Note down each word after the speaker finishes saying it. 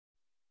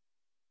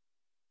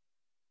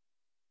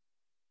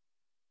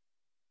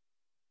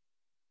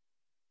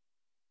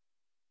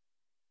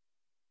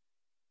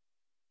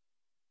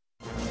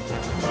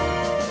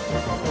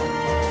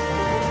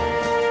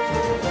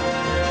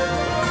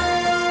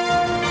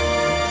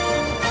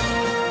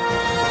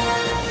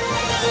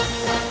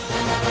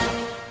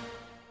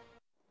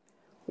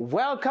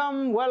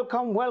Welcome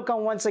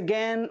once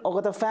again,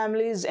 Okata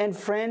families and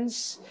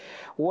friends,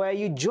 where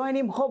you join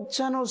him Hope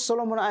Channel,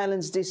 Solomon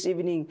Islands this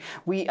evening.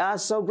 We are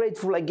so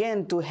grateful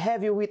again to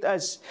have you with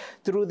us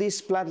through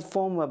this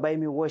platform whereby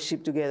we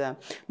worship together.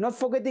 Not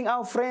forgetting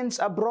our friends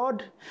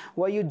abroad,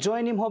 where you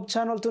join him Hope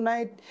Channel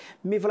tonight.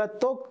 Mifala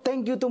talk,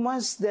 thank you too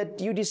much that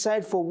you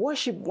decide for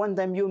worship one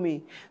time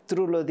Yumi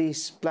through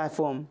this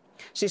platform.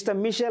 Sister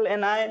Michelle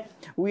and I,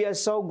 we are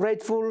so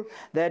grateful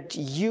that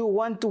you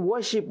want to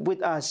worship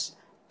with us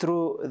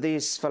through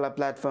this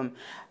platform.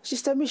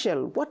 Sister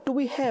Michelle, what do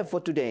we have for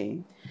today?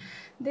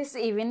 This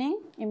evening,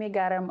 we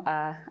got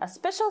a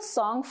special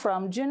song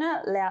from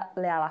Juna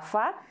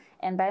Lealafa,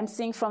 and I'm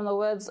singing from the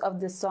words of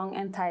the song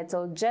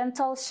entitled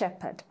Gentle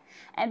Shepherd.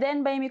 And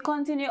then by me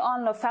continue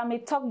on the family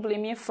talk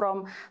blimi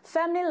from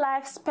Family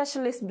Life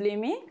Specialist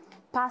blimi,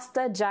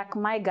 Pastor Jack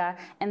Maiga,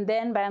 and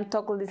then by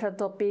talk little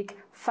topic,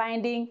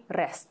 Finding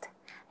Rest.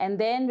 And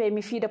then by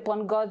me feed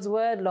upon God's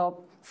word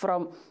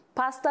from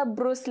Pastor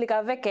Bruce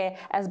Likaveke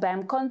as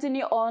by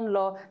continue on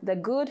the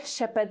Good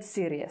Shepherd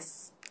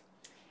series.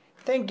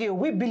 Thank you.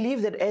 We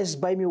believe that as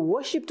by me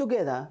worship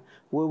together,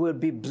 we will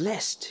be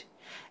blessed.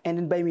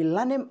 And by me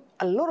learn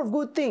a lot of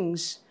good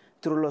things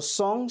through the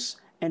songs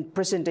and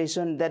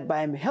presentation that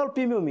by me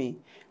helping me,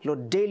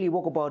 Lord, daily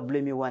walk about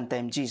blame me one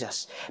time,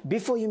 Jesus.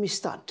 Before you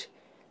start,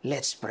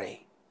 let's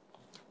pray.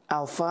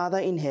 Our Father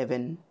in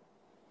heaven,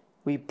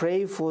 we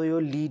pray for your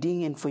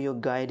leading and for your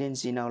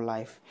guidance in our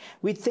life.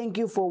 We thank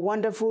you for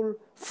wonderful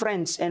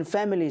friends and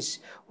families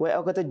where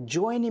are going to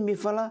join in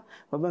Mifala,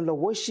 we're going to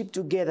worship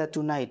together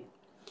tonight.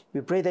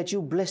 We pray that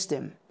you bless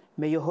them.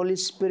 May your Holy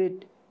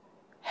Spirit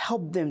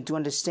help them to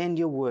understand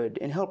your word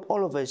and help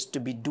all of us to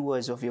be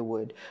doers of your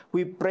word.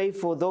 We pray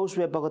for those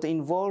who are going to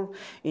involve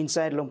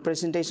inside long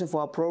presentation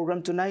for our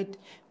program tonight.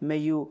 May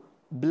you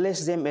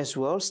bless them as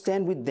well.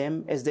 Stand with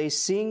them as they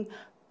sing,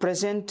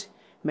 present.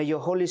 May your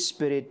Holy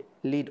Spirit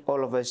lead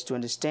all of us to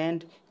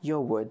understand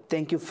your word.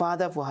 Thank you,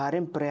 Father, for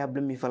harem prayer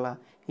blimifala.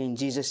 In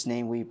Jesus'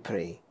 name we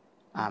pray.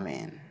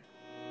 Amen.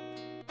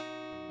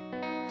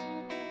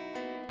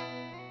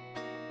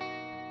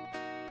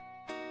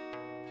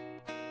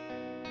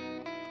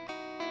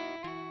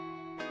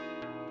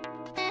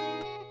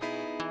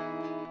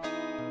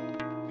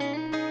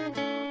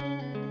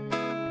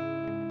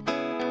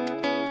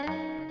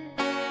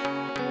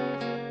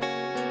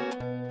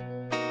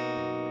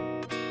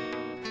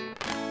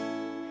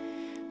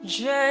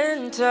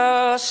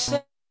 Gentle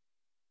Shepherd,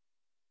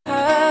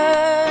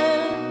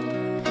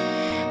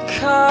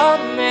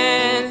 come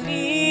and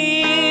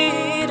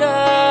lead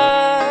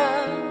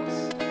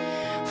us,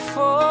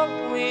 for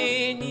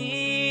we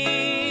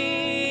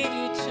need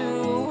you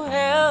to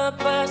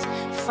help us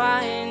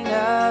find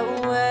our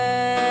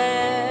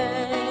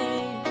way.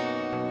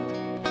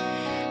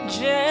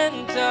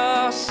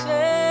 Gentle Shepherd,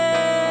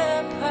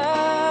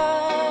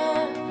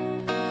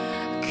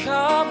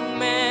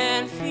 come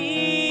and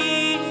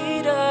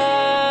feed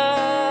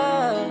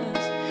us,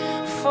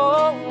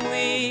 for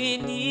we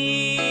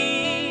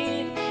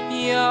need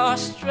your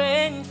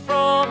strength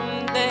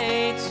from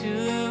day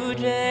to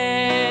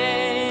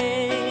day.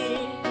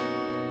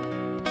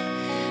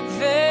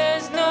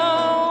 There's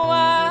no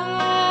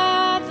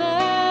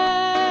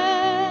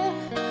other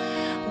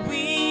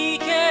we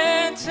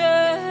can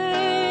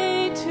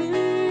turn to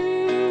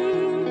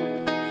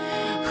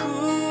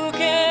who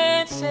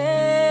can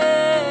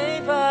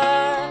save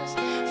us,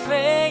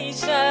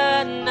 face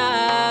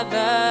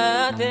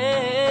another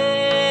day.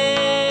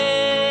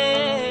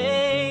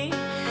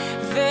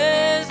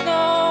 There's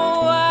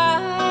no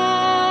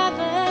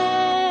other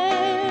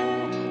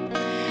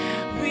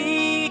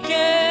we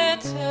can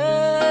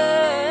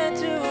turn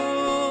to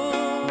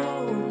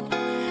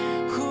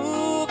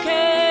who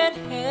can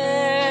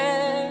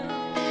help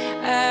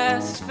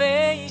us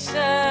face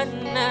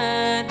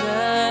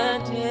another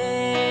day.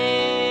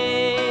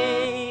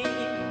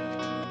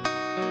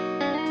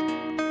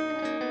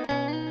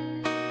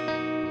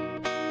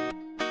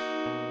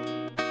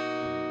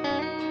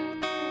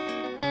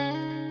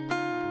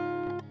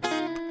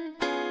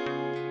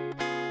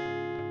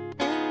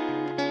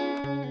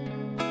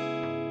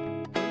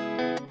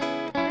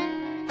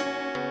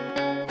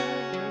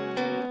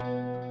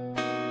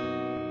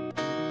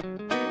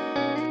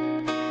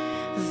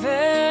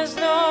 There's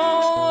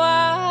no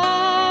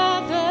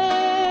other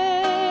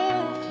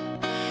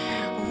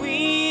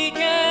we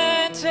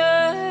can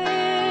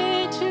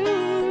turn to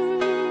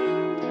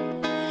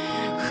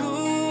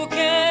who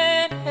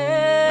can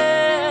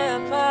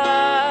help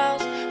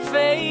us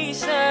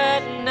face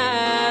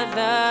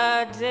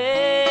another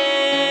day.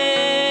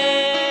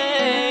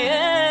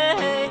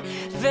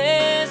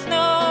 There's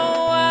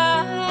no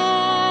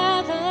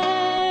other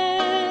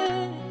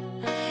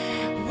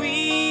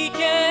we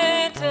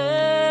can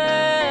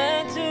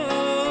turn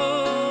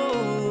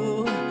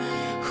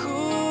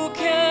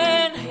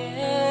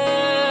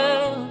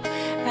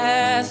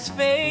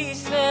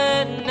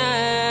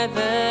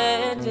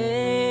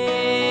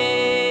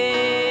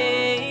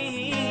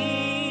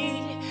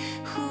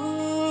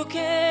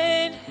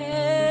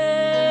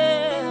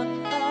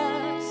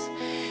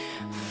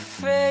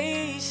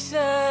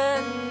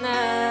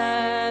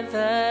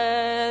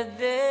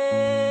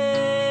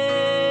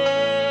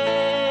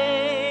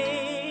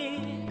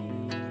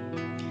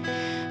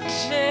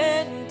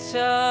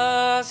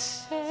gentle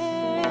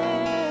shepherd.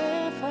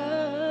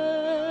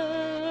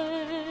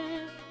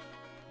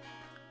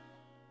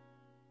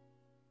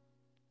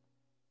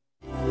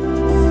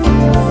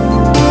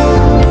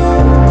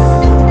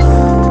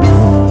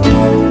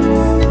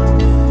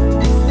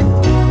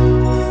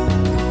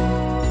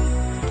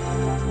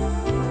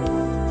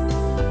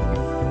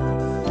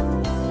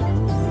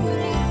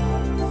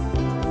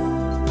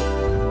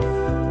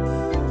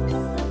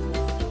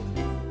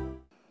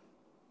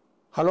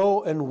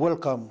 Hello and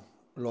welcome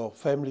to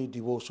Family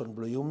Devotion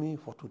Bloyumi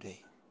for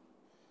today.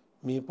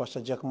 Me,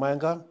 Pastor Jack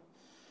Manga,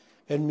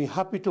 and me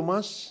happy to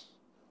mass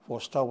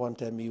for star one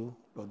time you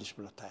lo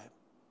display time.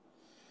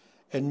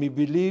 And me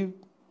believe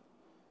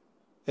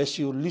as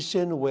you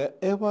listen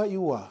wherever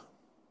you are,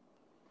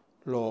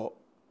 lo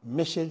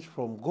message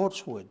from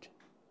God's word,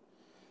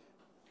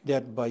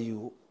 that by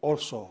you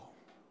also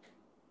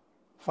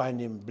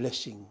find him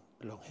blessing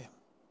along him.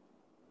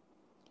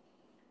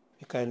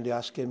 We kindly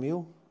ask him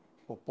you.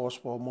 Pause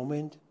for a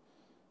moment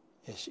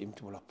as him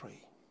to pray.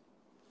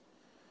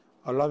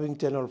 Our loving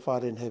eternal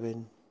Father in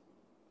heaven,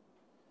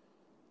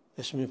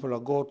 as we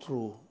go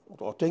through,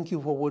 or thank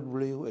you for word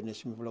blue, and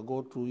as we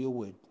go through your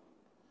word,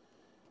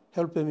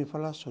 help me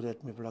so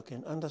that we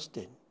can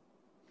understand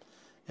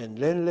and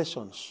learn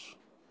lessons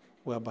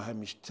whereby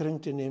we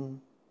strengthen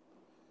him,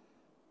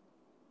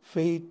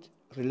 faith,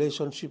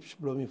 relationships,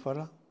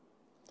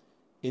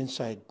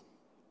 inside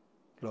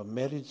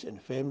marriage and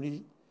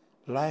family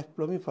life,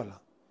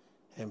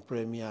 and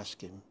pray me ask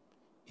him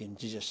in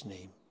Jesus'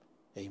 name.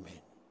 Amen.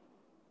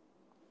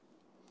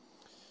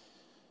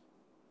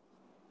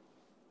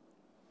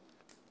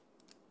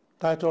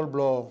 Title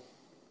blow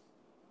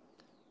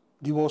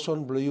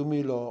devotion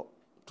bloyumi lo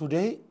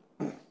today.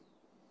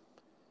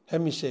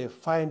 Let me say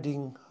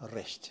finding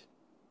rest.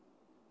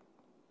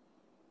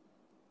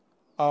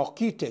 Our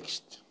key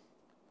text.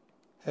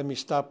 Let me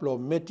start lo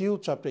Matthew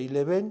chapter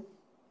 11,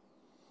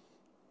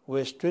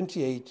 verse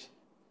 28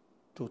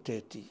 to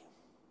 30.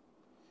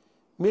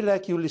 Me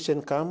like you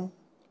listen come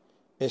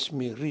as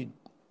me read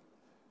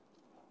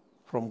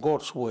from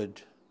God's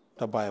word,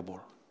 the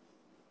Bible.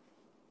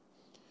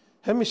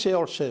 Let me say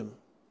also,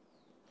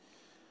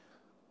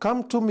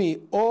 come to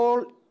me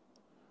all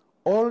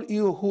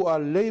you who are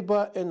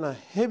labor and are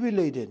heavy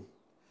laden,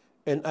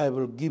 and I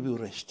will give you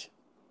rest.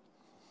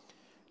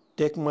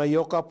 Take my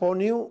yoke upon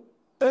you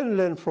and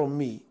learn from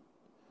me,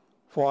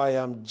 for I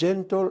am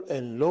gentle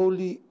and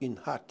lowly in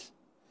heart,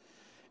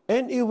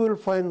 and you will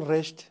find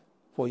rest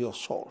for your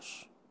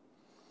souls.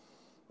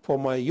 For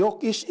my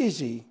yoke is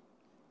easy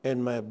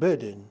and my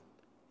burden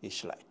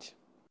is light.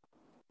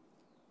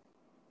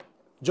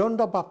 John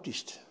the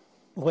Baptist,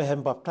 when he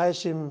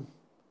baptized him,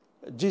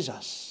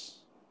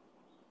 Jesus,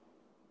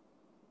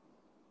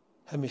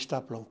 he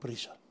stopped in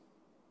prison.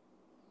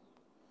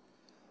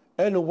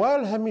 And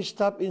while he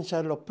stopped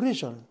inside the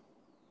prison,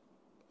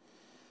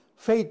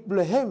 faith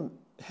him,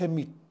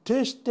 he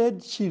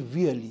tested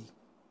severely.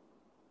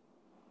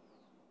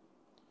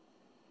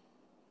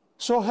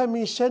 So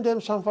he sent them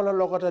some fellow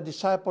local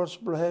disciples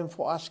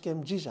for ask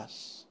him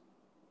Jesus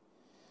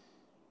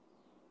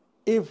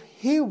if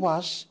he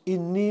was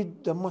in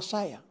need the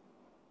Messiah,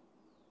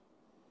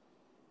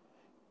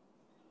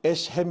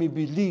 as he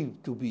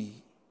believed to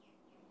be.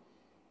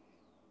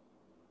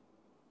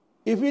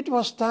 If it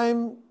was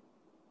time,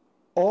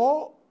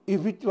 or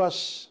if it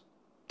was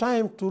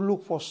time to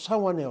look for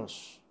someone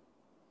else,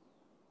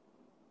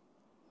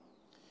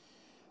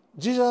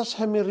 Jesus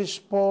had me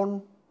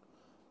respond,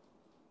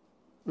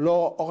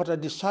 law of the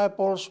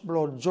disciples,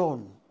 Lord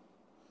John,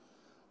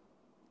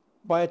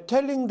 by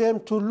telling them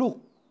to look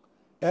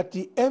at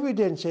the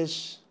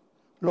evidences,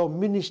 law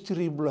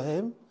ministry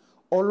Abraham,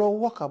 or law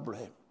work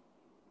Abraham.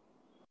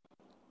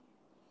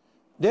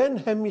 Then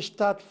he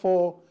start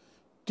for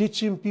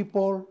teaching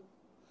people,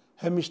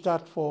 he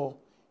start for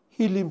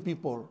healing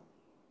people.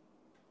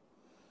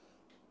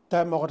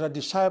 Time of the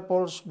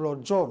disciples,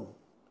 Lord John,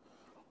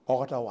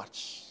 or the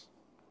watch.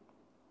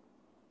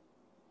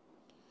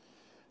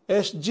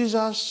 As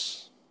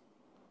Jesus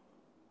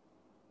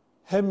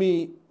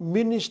he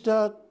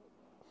ministered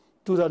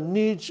to the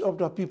needs of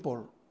the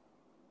people,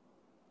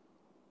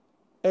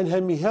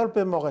 and he helped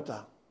them,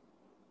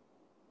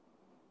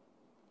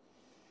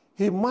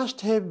 he must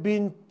have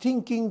been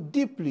thinking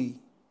deeply,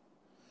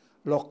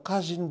 like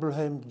cousin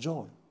Abraham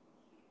John,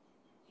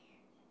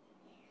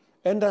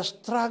 and the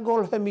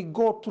struggle he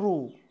go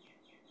through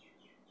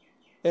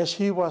as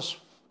he was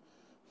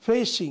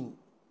facing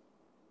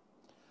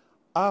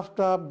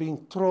after being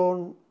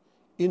thrown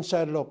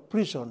inside the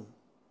prison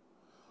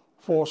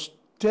for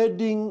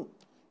studying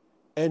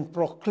and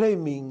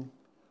proclaiming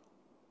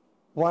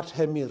what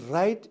he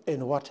right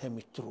and what he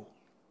true.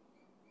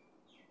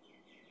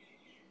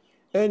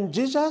 And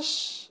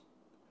Jesus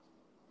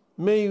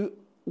may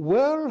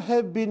well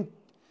have been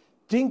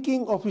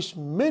thinking of his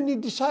many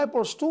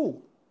disciples too,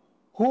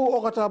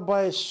 who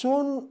by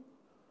soon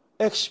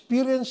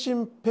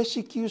experiencing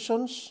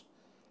persecutions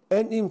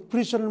and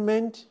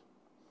imprisonment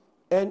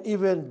and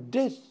even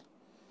death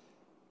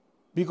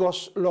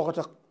because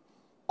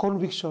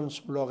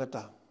convictions.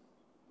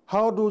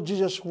 How do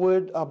Jesus'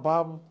 word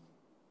above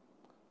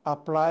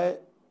apply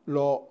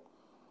lo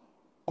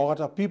or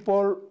the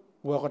people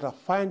we are to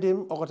find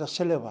him or to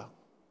seleva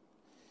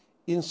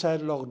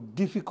inside lo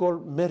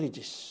difficult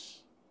marriages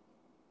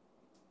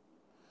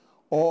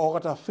or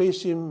to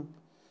face him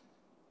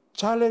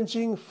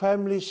challenging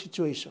family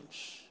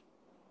situations.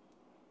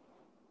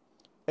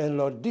 And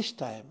Lord, this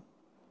time,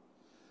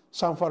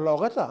 some for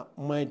Logata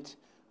might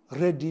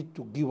ready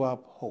to give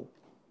up hope.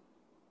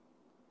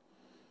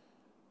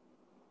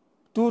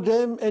 To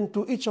them and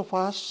to each of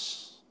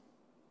us,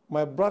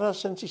 my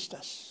brothers and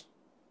sisters,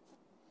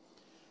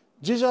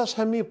 Jesus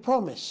had me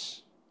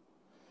promise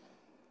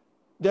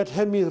that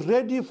had me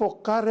ready for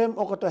karem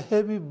okata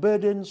heavy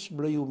burdens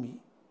blayumi.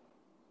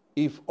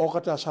 If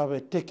okata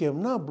have take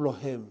him na blow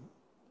him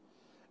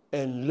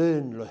and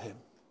learn lo him.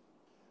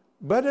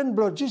 Burden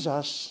blow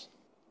Jesus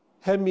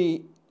had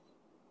me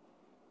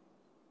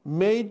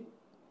made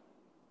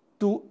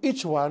to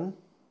each one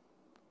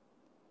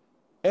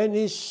and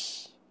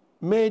is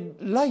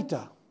made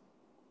lighter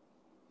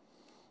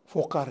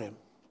for karem.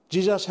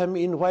 Jesus had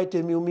me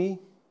invited me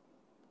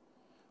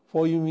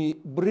for you me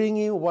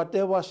bringing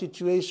whatever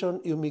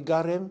situation you me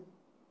garem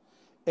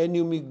and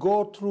you me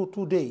go through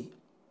today,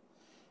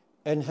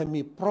 and have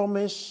me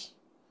promise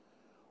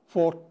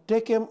for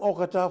taking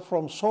okata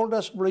from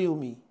shoulders below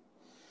me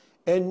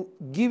and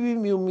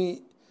giving you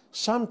me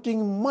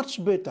something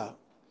much better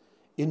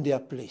in their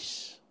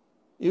place.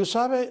 You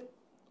sabe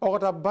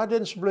okata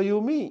burdens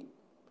below me,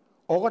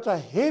 okata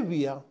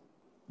heavier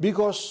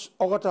because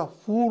okata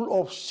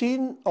full of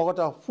sin,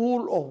 okata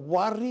full of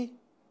worry,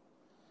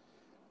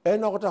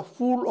 and okata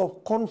full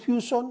of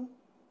confusion,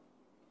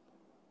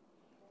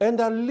 and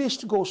the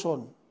list goes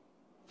on.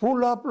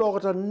 Full up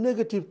okata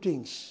negative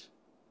things.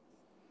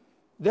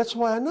 That's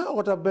why na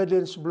okata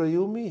burdens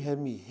below me have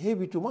me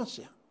heavy too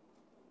much.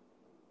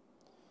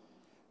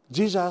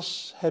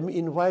 Jesus have me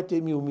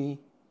invited me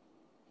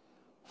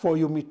for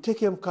you me take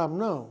him come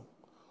now,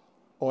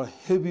 or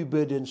heavy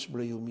burdens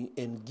below me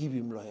and give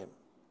him him.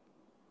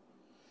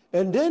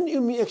 And then you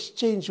me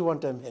exchange one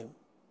time him.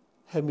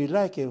 Have me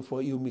like him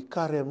for you me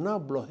carry him now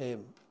blow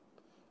him,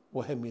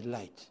 or have me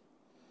light.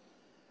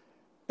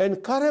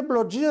 And carry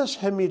blow Jesus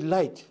have me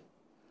light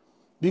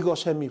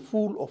because have me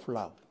full of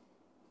love,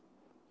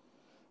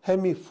 have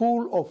me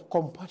full of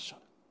compassion,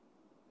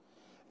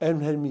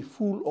 and have me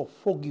full of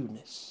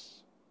forgiveness.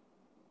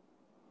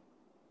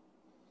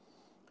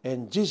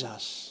 And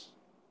Jesus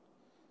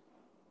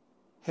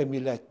have me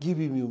like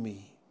giving you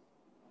me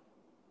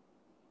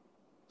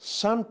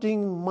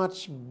something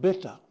much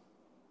better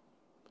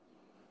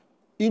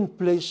in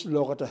place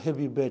of the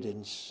heavy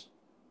burdens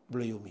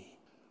below me.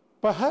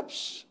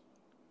 Perhaps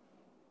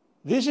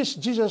this is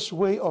Jesus'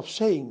 way of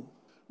saying,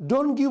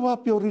 don't give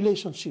up your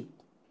relationship.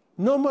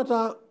 No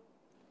matter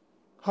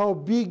how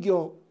big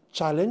your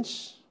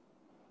challenge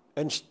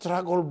and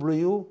struggle below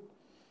you,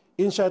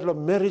 inside of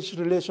marriage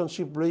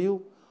relationship below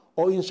you,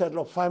 or inside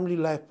of family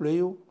life below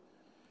you,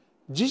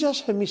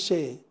 Jesus had me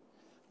say,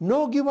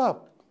 no give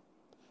up.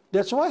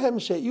 That's why he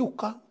say, you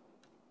come,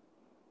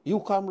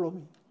 lo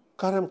me.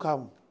 Karem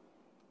come,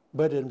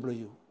 burden below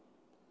you.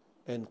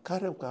 And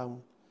karem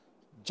come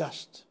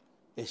just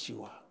as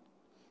you are.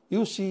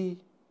 You see,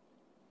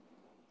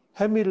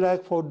 have me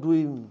like for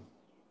doing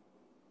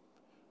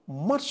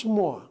much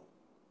more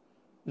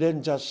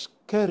than just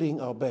carrying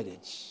our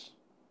burdens.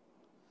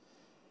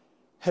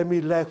 Have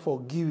me like for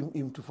giving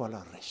him to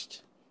follow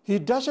rest. He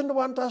doesn't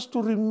want us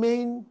to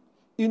remain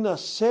in a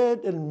sad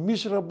and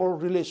miserable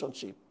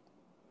relationship.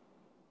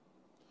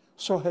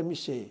 So have me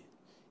say,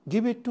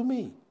 give it to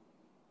me.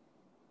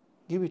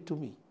 Give it to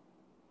me.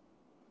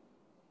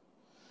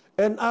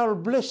 And I'll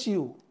bless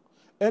you,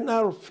 and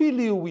I'll fill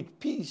you with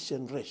peace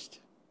and rest.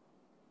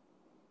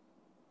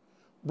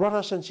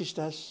 Brothers and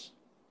sisters,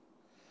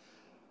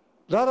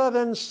 rather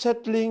than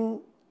settling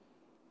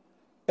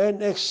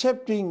and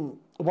accepting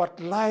what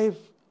life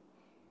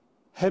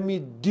have me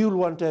deal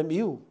one time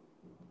you,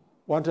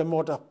 one time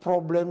out of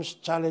problems,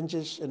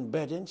 challenges, and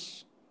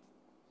burdens,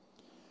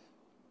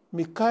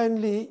 me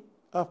kindly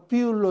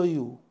appeal to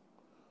you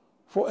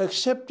for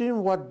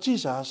accepting what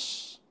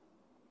Jesus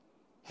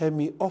have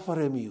me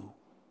offering you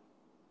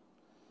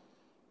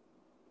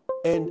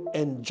and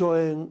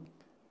enjoying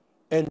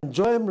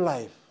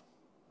life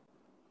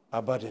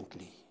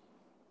abundantly.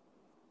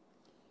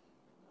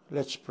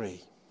 Let's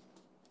pray.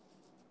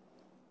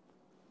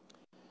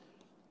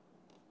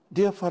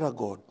 Dear Father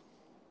God,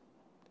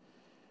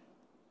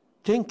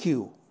 thank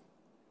you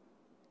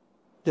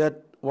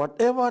that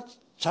whatever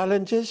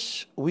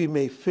challenges we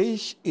may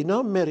face in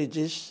our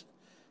marriages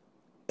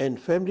and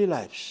family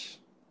lives,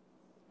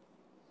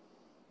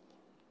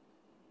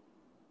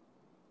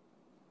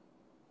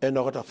 and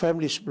our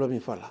families,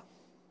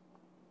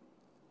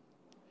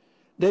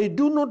 they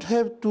do not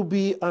have to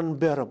be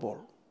unbearable.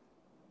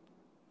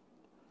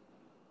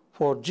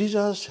 For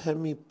Jesus had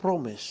me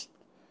promised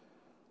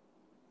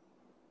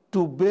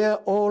to bear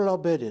all our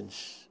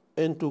burdens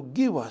and to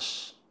give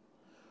us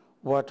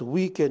what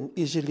we can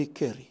easily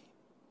carry.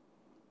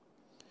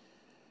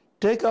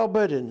 Take our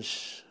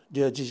burdens,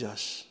 dear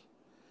Jesus,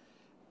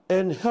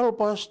 and help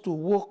us to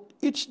walk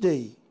each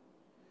day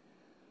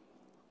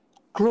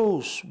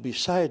close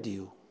beside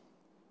you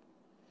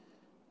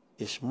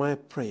is my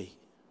prayer.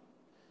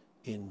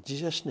 In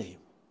Jesus' name,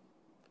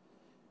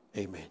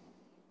 amen.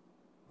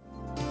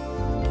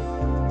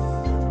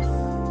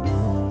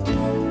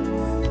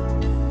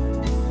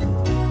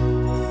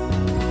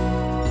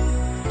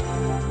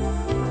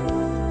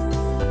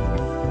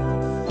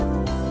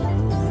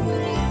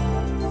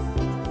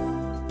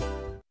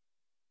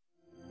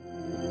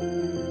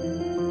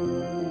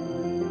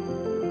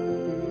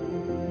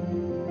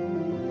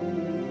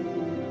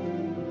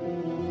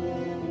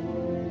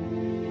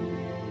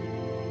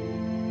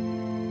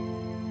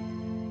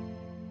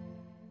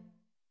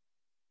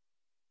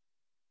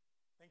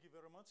 Thank you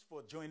very much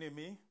for joining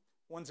me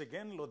once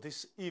again, Lord,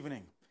 this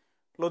evening.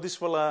 Lord, this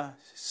for a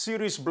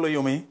series blow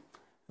you me,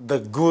 The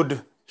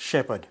Good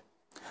Shepherd.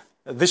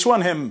 This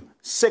one him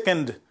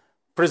second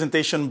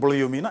presentation blow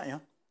you me na ya.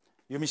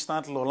 You me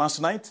start Lord last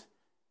night.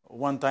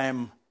 One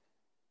time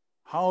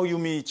how you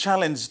me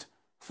challenged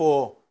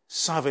for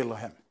serve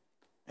him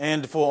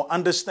and for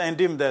understand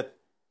him that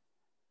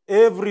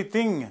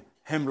everything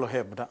him lo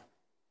have da.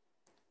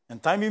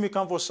 And time you me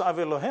come for serve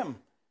him,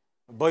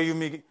 but you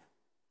me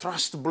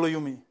trust blow you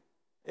me.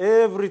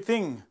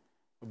 Everything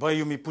by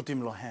you me put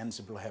him lo hands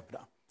blow have da.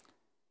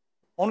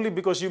 Only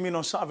because you me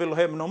no serve lo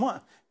him no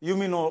more. You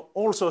me no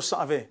also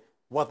serve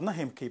what na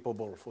him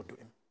capable for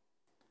doing.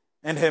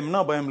 And him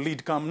na by him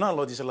lead come na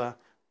lo this la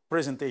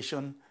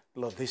presentation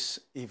lo this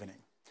evening.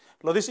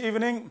 Lo this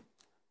evening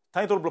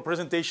title blow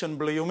presentation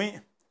blow you me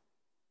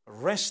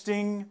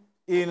resting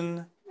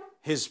in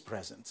his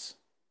presence.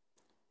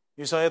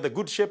 You say the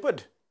good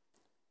shepherd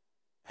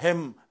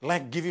him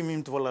like giving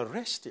him to a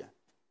rest here.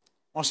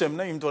 Awesome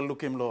na him to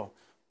look him lo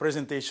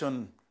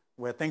presentation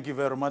where thank you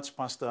very much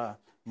Pastor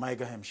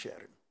Maiga him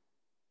sharing.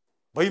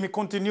 But you may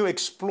continue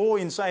explore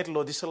inside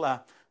lo this la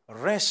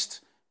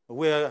rest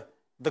where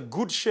the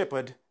good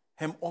shepherd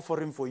him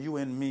offer him for you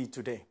and me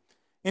today.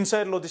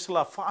 Inside lo this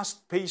la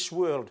fast-paced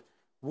world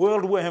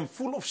where him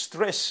full of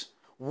stress,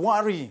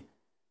 worry,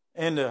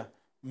 and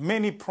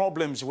many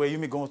problems where you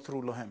may go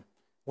through lo him.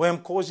 Where him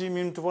causing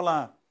him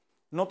to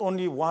not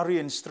only worry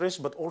and stress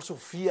but also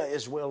fear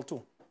as well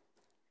too.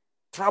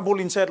 Trouble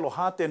inside lo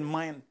heart and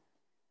mind.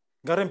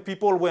 Garam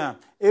people where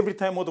every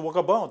time what walk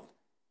about,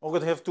 or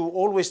have to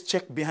always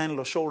check behind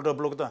lo shoulder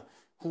block da.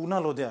 Who na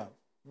lo there?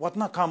 What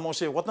na come or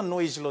say? What na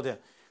noise lo there?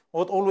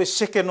 Or always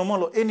second no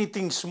lo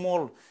anything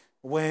small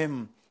where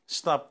him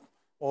stop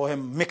or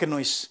him make a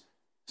noise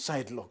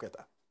side look at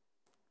that.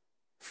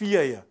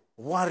 Fear ya,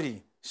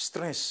 worry,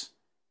 stress,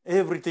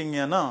 everything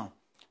ya now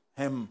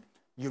him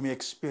you may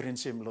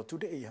experience him lo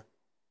today ya.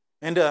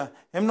 And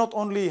him not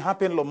only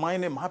happen lo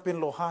mind him happen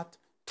lo heart.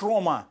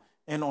 Trauma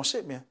and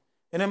osep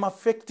and him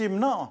affect him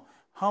now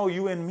how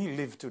you and me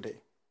live today.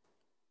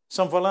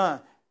 Some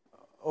fala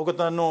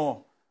ogata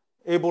no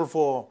able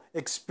for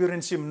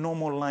experiencing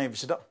normal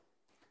lives da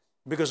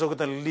because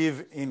ogata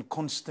live in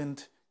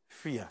constant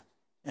fear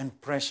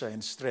and pressure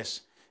and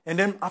stress and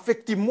then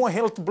affect him more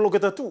health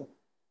blogata too.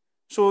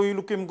 So you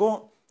look him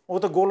go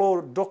ogata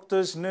go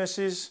doctors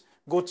nurses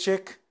go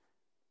check.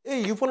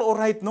 Hey, you feel all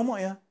right no more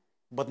yeah,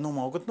 but no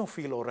more ogata no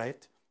feel all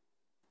right,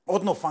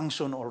 or no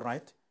function all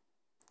right.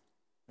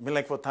 I mean,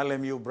 like for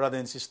telling you, brother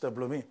and sister,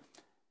 blow me.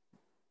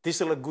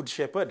 This is a good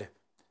shepherd.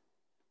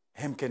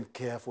 Him can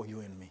care for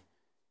you and me.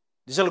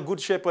 This is a good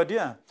shepherd,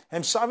 yeah.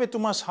 Him save to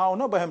mas how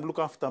no, but him look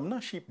after him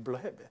na sheep blow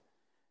hebe.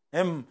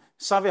 Him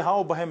save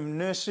how by him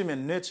nurse him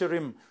and nurture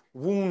him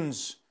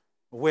wounds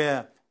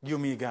where you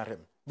me got him.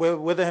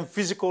 Whether him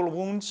physical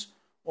wounds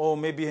or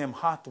maybe him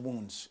heart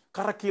wounds.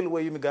 Karakil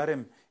where you me got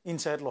him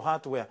inside lo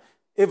heart where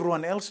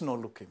everyone else no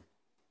look him.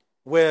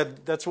 Where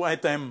that's why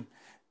time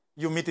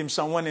you meet him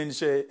someone and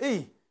say,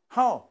 hey,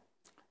 how?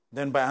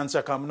 Then by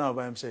answer come now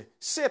by him say,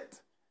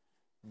 sit.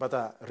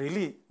 But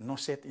really no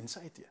set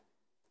inside here.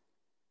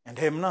 And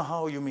him now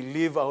how you may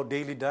live our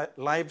daily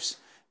lives.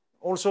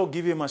 Also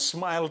give him a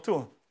smile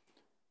too.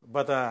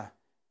 But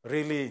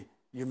really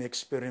you may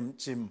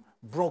experience him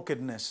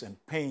brokenness and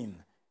pain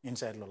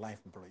inside your life.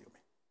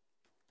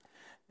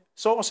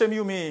 So also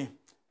you may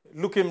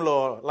look him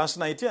last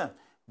night, yeah.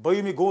 But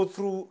you may go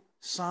through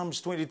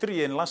Psalms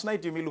 23 and last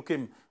night you may look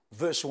him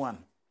verse 1.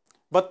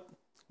 But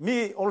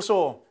me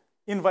also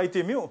invite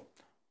him you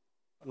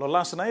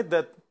last night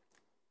that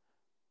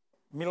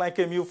me like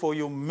him you for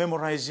you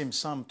memorize him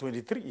Psalm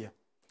 23. Yeah.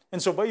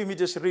 And so by you me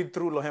just read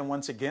through him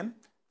once again.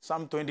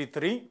 Psalm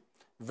 23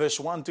 verse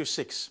 1 to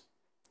 6.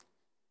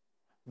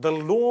 The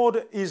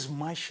Lord is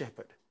my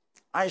shepherd.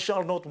 I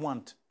shall not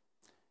want.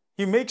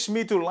 He makes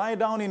me to lie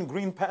down in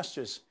green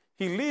pastures.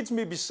 He leads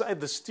me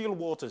beside the still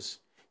waters.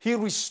 He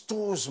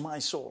restores my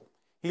soul.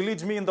 He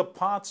leads me in the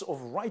paths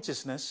of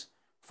righteousness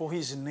for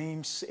his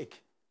name's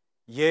sake.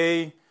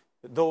 Yea,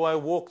 though I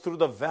walk through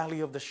the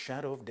valley of the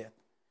shadow of death,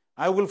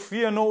 I will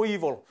fear no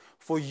evil,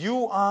 for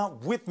you are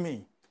with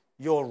me.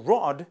 Your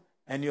rod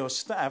and your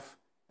staff,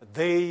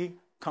 they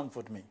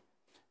comfort me.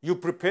 You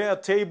prepare a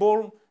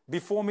table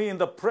before me in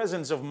the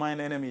presence of mine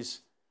enemies,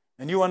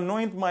 and you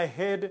anoint my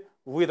head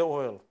with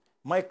oil.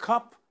 My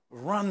cup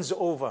runs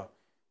over.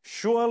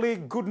 Surely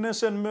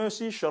goodness and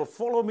mercy shall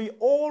follow me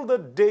all the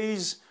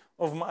days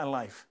of my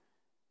life,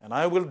 and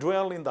I will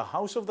dwell in the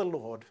house of the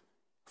Lord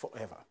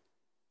forever.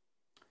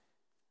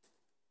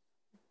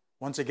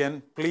 Once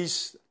again,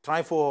 please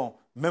try for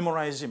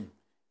memorize him,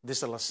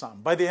 this last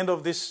psalm. By the end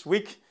of this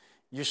week,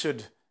 you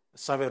should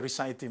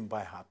recite him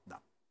by heart now.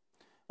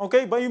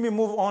 Okay, but you may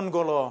move on,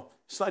 go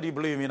study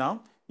blue me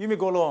now. You may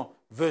go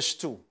verse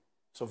 2.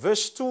 So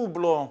verse 2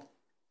 below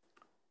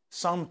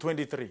Psalm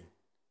 23.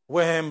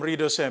 Where him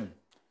readers him.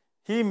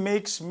 He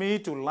makes me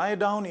to lie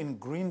down in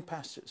green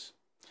pastures.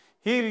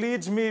 He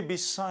leads me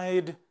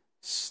beside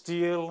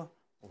still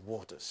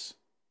waters.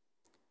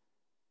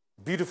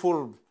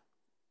 Beautiful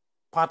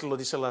part of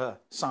this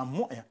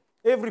psalm.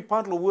 Every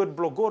part of the word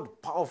blow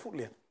God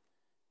powerfully.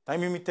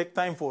 Time you take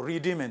time for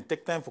read him and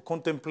take time for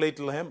contemplate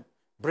him,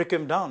 break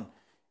him down.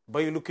 But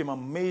you look him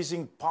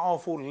amazing,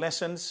 powerful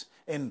lessons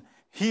and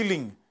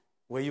healing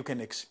where you can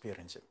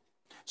experience it.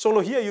 So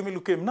here you may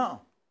look him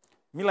now.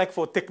 Me like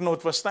for take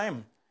note first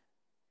time.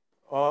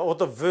 Or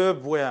the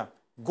verb where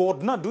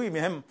God not do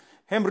him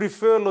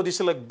refer to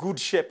this like good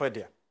shepherd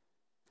there.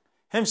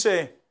 Him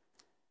say,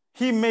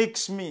 he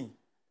makes me,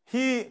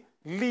 he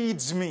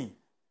leads me.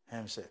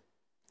 Him say.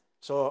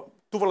 So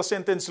two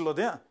sentence lo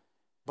there.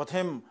 But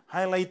him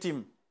highlight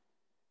him.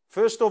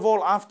 First of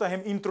all, after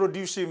him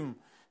introduce him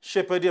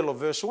shepherd of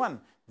verse 1.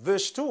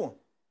 Verse 2,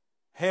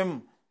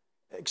 him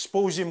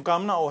expose him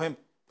come now, or him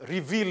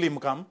reveal him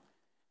come.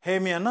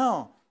 Him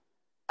now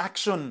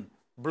action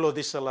below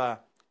this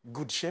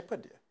good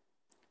shepherd.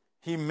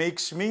 He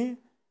makes me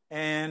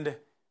and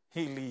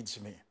he leads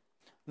me.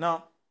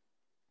 Now,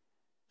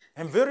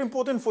 and very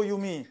important for you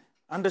me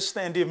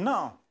understand him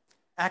now.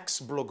 Acts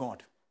below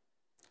God.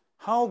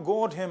 How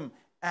God him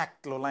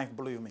act lo life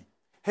below you me.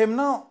 Him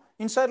now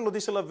inside lo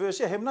this verse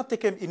him not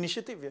take him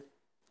initiative.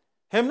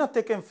 Him not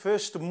take him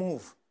first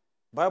move.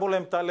 Bible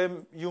him tell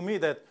him you me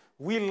that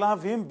we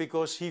love him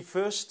because he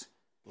first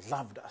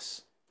loved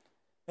us.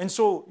 And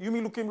so you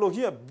may look him lo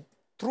here.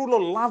 True lo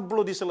love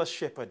below this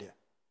shepherd here.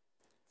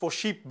 For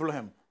sheep below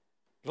him.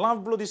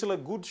 Love below this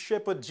good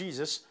shepherd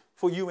Jesus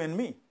for you and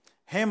me.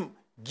 Him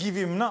give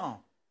him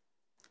now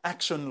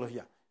action lo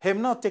here.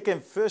 Him now take him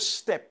first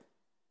step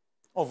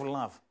of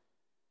love.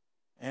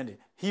 And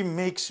he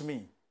makes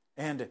me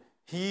and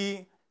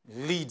he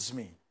leads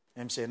me.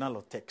 Him say na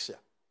lo text here.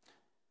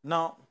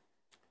 Now,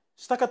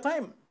 stuck a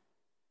time.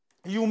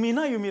 You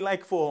may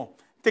like for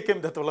take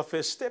him that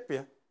first step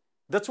here.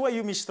 That's why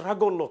you may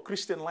struggle lo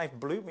Christian life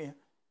believe me.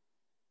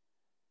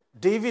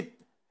 David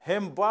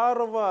him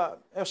barova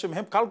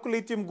him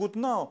calculate him good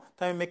now.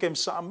 Time make him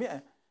some yeah.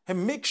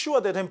 Him make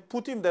sure that him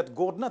put him that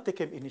God not take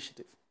him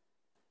initiative.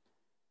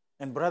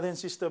 And brother and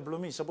sister below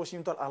me, suppose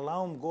you to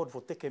allow him God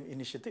for take him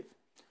initiative.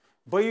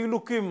 But you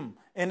look him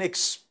and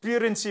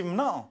experience him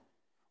now.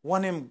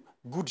 Want him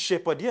good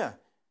shepherd yeah.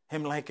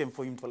 Him like him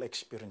for him to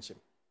experience him.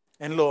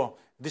 And lo,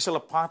 this is a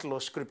part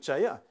of scripture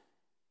yeah.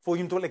 For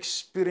him to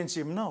experience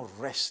him now,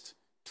 rest.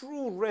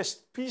 True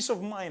rest, peace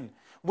of mind.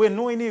 Where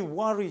no any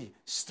worry,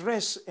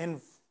 stress,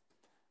 and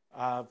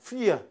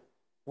fear,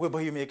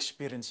 whereby you may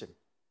experience him.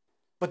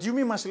 But you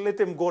must let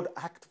him God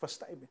act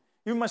first time.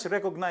 You must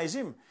recognize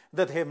him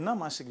that him na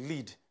must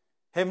lead.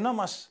 Him na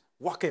must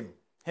walk him.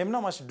 Him na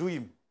must do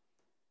him.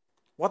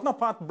 What na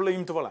part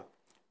blame to wala?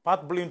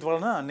 Part blame to wala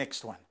na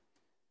next one.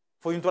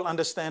 For you to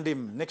understand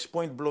him. Next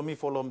point blow me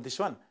follow this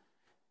one.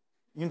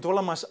 You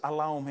to must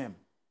allow him.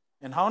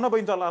 And how na ba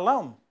you to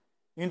allow him?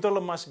 You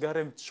to must give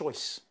him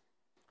choice.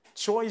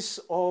 Choice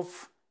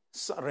of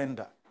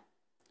surrender.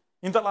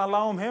 You to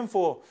allow him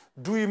for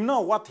do him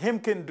now what him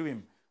can do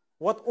him.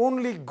 What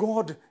only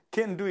God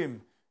can do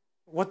him.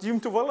 What you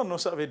to wala no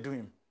sabe do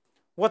him.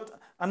 What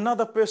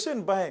another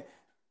person by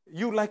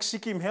you like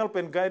seek him help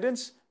and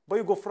guidance, but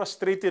you go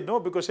frustrated no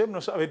because him no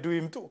sabe do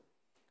him too.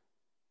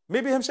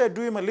 Maybe him say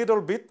do him a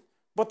little bit,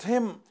 but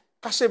him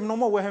kasem no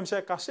more where him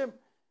say kasem.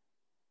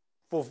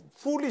 For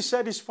fully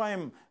satisfy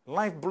him,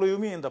 life blow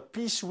me and the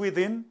peace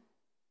within,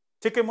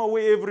 take him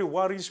away every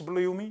worries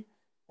blow me.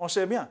 Or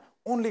say, yeah,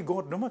 only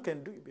God no more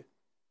can do it.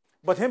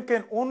 But him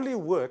can only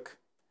work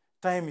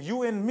time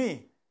you and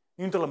me,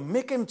 you need to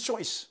make him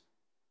choice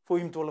for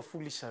him to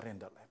fully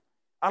surrender.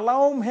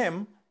 Allow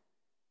him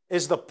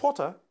as the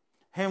potter,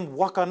 him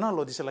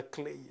wakanalo this like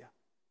clay.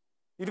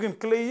 You can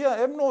clay,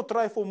 him no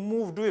try for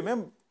move do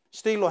him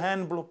stay lo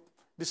hand blow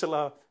this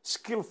la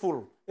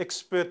skillful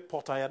expert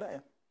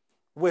potter.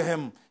 Where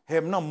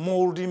him now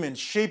mold him and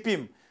shape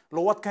him.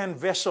 Lo what kind of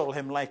vessel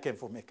him like him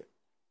for make it.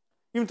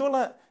 You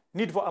tola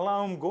need for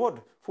allow him God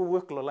for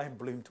work lo life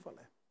blame to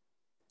life.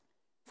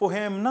 For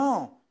him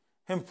now,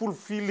 him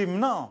fulfill him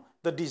now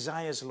the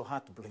desires lo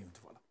heart blame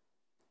to vala.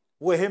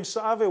 Where him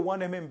save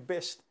want him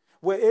best.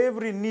 Where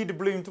every need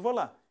blame to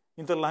vala.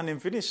 Into land him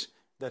finish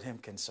that him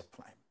can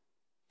supply.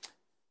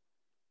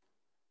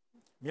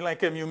 Me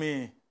like him you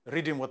may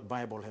read him what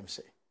Bible him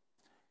say.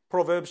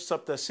 Proverbs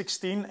chapter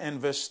 16 and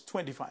verse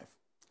 25.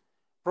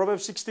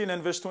 Proverbs 16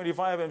 and verse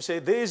 25 him say,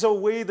 there is a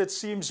way that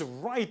seems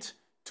right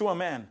to a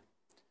man,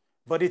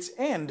 but its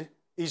end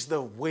is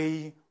the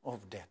way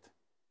of death.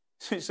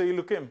 So you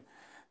look him.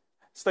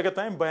 Staga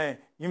time by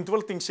him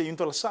to things say him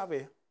to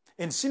save.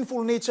 And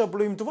sinful nature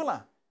blow him to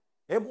vala.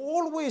 Him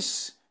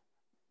always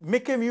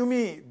make him you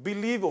me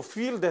believe or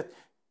feel that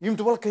him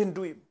to can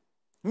do him.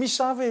 Me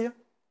save.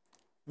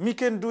 Me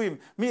can do him.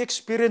 Me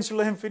experience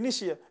lo him finish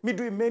here. Me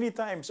do him many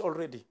times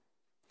already.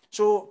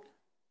 So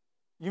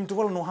him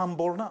to no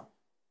humble now.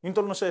 Him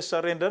to no say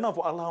surrender now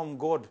for allow him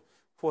God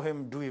for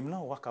him do him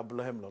now. Waka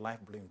blow him lo life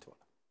blow him to.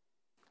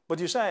 But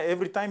you say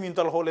every time you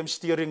hold him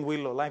steering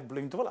wheel or life blow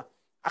him to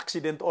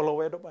accident all the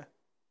way by.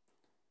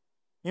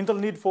 You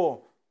need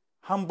for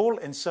humble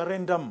and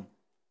surrender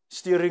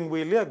steering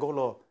wheel yeah, go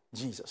lo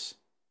Jesus.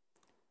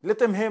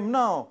 Let him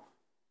now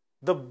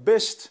the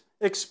best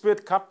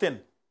expert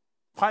captain,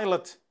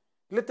 pilot.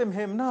 Let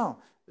him now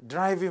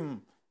drive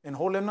him and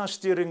hold him now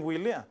steering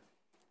wheel yeah.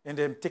 And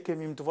then take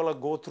him to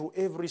go through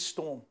every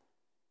storm.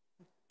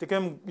 Take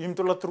him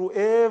to through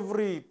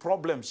every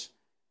problems.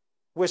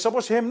 Where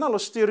suppose him now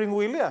steering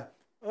wheel yeah.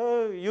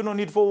 You no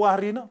need for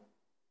worry now.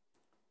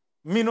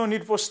 Me no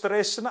need for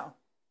stress now.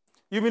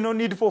 You me no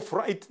need for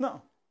fright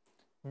now.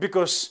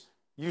 Because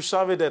you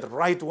saw that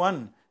right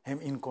one, him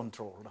in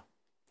control.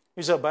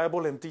 It's a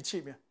Bible and teach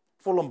him.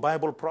 Full of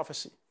Bible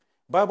prophecy.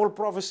 Bible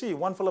prophecy,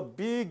 one for a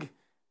big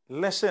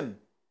lesson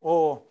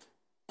or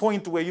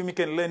point where you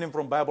can learn him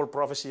from Bible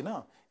prophecy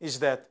now, is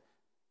that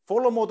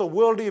follow more the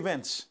world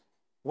events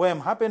where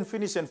him happen,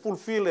 finish, and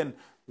fulfill, and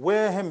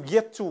where him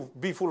yet to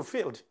be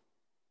fulfilled.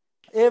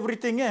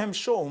 Everything him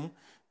show him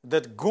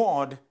that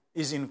God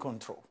is in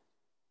control.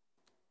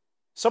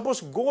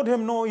 Suppose God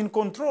him no in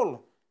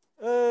control.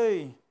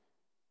 Hey,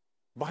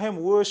 by him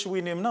worse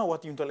win him now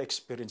what you will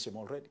experience him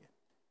already.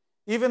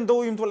 Even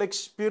though you will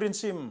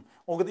experience him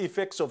or the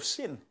effects of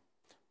sin,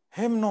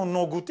 him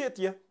no good it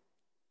yeah.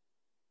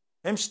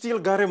 Him still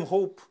got him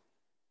hope.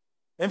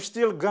 Him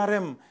still got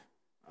him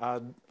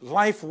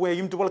life where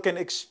you can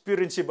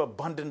experience him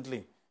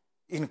abundantly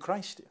in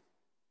Christ. Yeah.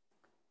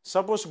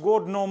 Suppose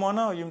God no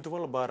mana, you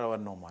will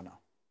barawan no mana.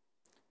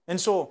 And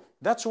so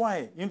that's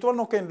why you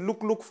no can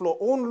look for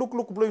own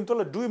look blow him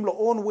to do him lo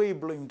own way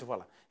blow him to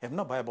vala. Have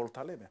no Bible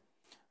talebe.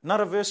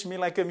 Another verse me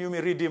like him you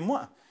may read him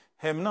more.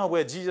 Him now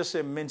where Jesus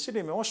mentioned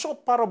him. Oh,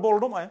 short parable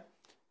no ma.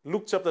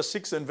 Luke chapter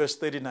 6 and verse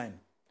 39.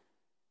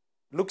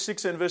 Luke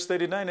 6 and verse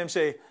 39 him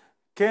say,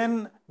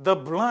 can the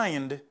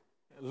blind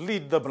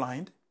lead the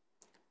blind?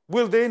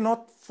 Will they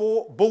not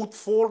both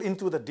fall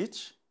into the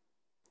ditch?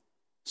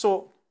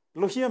 So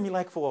lo hear me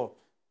like for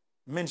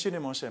mention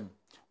him him.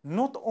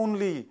 Not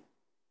only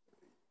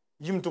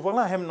yum to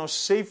wala hem no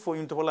safe for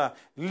yum to wala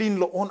lean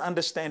lo own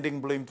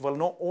understanding blame to wala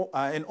no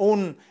and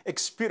own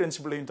experience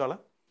blame to wala,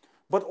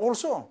 but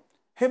also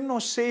hem no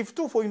safe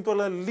too for yum to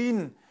wala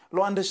lean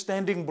lo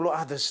understanding blow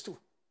others too.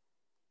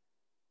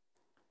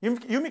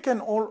 You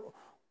can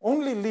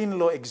only lean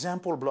lo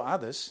example blow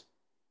others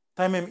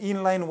time him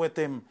in line with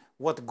him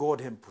what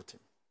God him put him.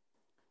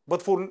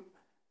 But for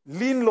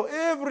lean lo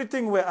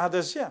everything where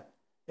others yeah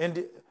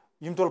and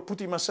yum to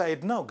put him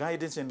aside now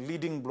guidance and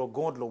leading blow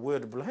God lo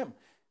word blow him.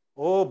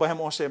 Oh, by him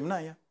osem na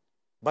ya,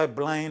 by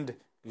blind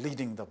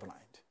leading the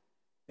blind,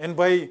 and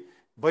by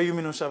you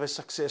mean have a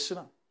success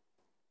na,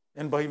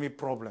 and by me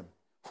problem.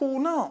 Who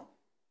now?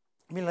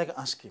 Me like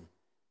ask him.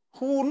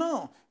 Who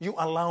now you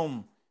allow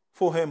him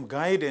for him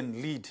guide and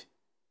lead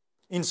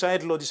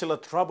inside lo this a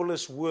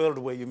troublous world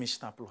where you may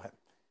stop lo him,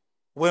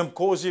 where him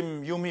cause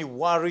him you may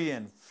worry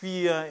and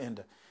fear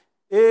and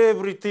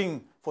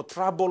everything for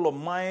trouble of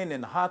mind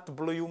and heart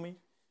blow you me,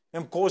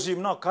 him cause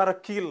him now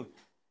kill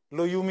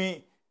lo you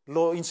me.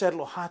 Lo inside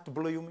lo heart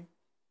blow you me.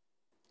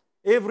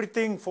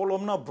 Everything follow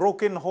now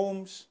broken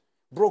homes,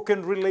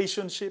 broken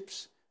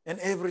relationships, and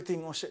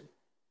everything osem.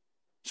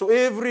 So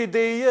every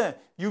day yeah,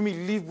 you may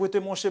live with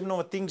him osem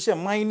no things yeah,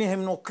 mind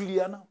him no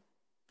clear now.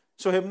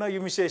 So him now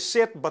you may say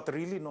set, but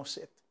really no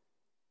set.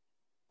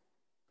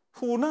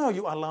 Who now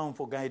you allow him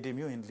for guide him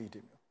you and lead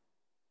him?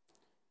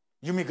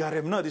 You may got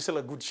him now. This is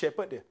a good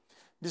shepherd. Yeah.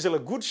 This is a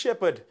good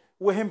shepherd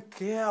where him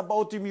care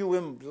about him, you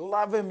him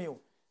love him you.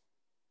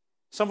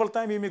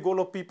 Sometimes you may go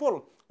to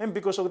people, and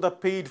because of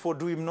that paid for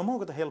doing him no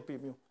more, to help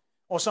him.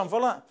 Or some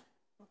fella,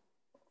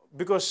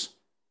 because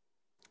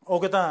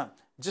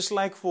just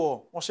like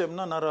for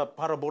another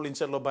parable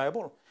inside the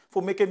Bible,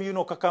 for make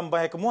him come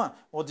back more,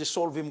 or just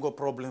solve him go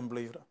problem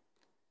later.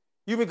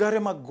 You may got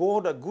him a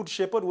God, a good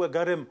shepherd, who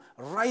got him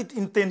right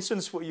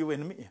intentions for you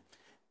and me.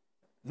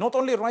 Not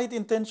only right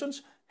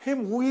intentions,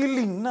 him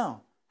willing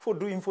now for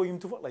doing for him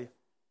to follow.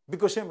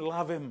 Because him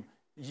love him,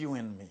 you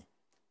and me,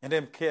 and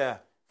him care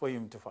for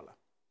him to follow.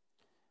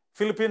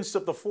 Philippians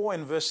chapter 4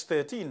 and verse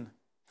 13,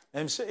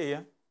 him say,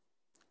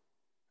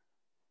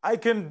 I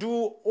can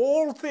do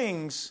all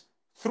things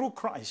through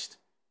Christ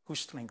who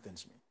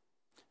strengthens me.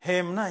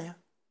 Him na ya,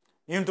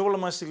 him to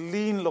must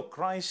lean lo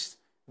Christ,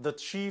 the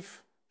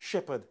chief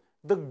shepherd,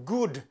 the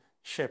good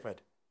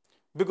shepherd.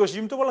 Because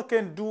him to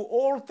can do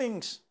all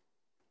things.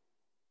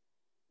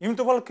 Him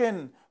to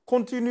can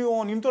continue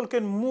on, him to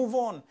can move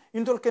on,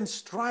 him to can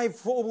strive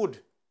forward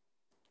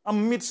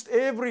amidst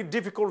every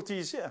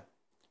difficulties here.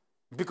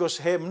 Because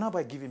him na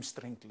by give him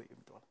strength.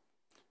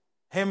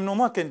 him no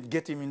more can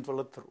get him into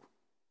the through.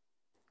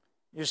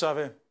 You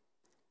sabe,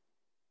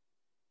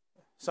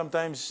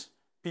 sometimes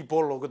people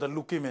are going to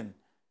look him in.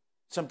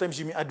 Sometimes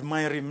you may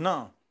admire him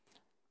now.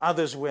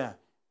 Others where,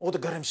 oh, they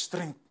got him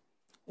strength.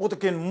 Oh, they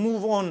can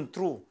move on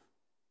through.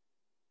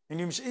 And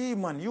you say, hey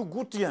man, you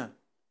good here.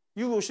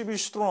 You should be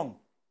strong.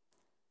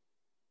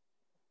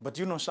 But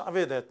you know,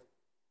 sabe that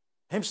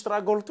him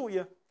struggle too,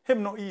 yeah.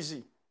 Him no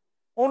easy.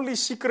 Only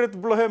secret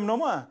blow him no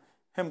more.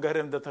 Him got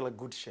him that a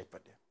good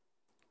shepherd. Yeah.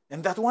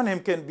 And that one him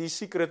can be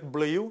secret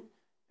blow you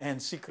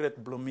and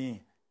secret blow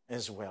me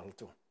as well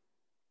too.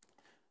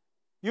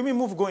 You may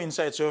move go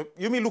inside. So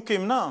you may look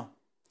him now.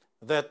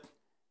 That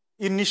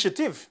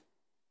initiative.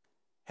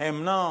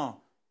 Him now,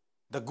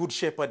 the good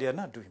shepherd are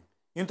not doing.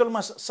 You tell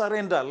him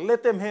surrender.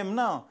 Let him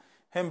now.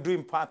 Him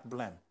doing part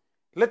blame.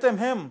 Let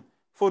him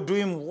for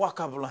doing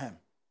work of him.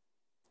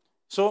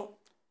 So,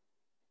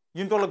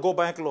 you tell go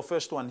back to the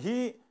first one.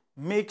 He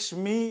makes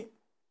me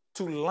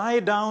to lie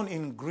down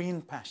in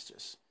green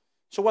pastures.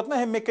 So what now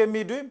him making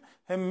me do?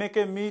 Him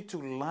making me to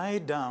lie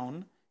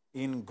down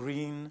in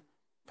green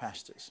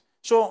pastures.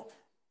 So,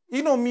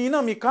 you know,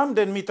 me come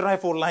then me try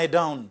for lie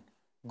down.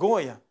 Go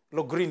ya,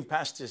 lo green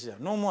pastures ya.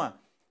 No more.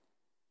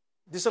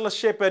 This is a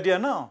shepherd ya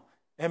now.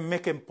 And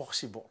make him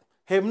possible.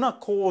 Him not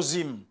cause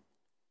him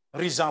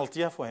result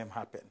ya for him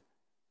happen.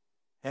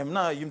 Him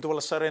now, him to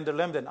will surrender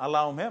him, then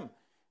allow him.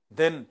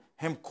 Then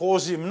him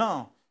cause him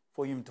now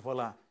for him to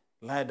will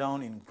lie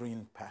down in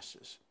green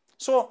pastures.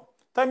 So,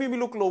 time we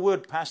look the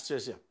word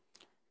pastures ya.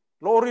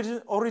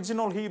 The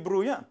original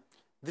Hebrew ya.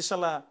 This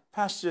is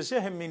pastures ya,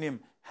 him mean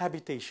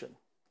habitation.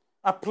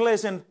 A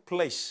pleasant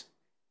place.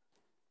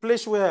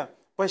 Place where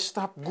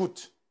stop good.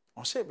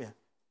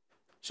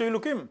 So you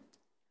look him.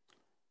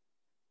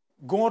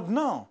 God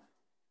now,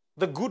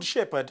 the good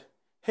shepherd,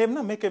 him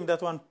not make him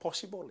that one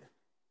possible.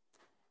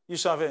 You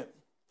sabe,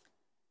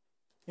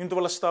 you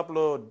will stop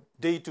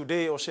day to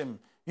day or some,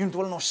 you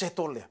will not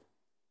settle there.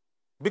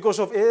 Because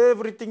of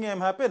everything him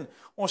happen,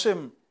 or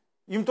some,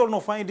 you will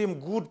not find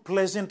him good,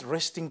 pleasant,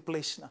 resting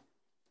place now.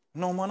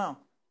 No more now.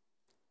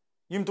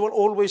 You will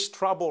always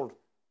troubled,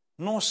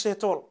 no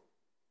settle.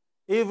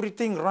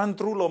 Everything run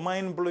through the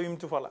mind blow him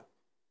to follow.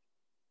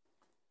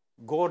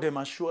 God him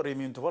assure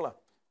him to follow.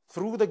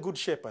 Through the good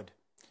shepherd,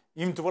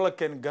 him to follow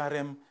can guard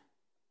him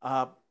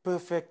a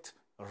perfect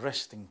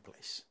resting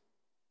place.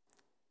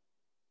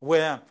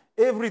 Where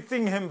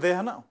everything him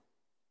there now.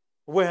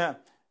 Where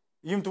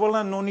him to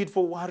follow no need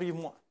for worry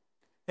more.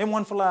 Him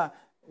one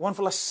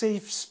for a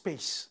safe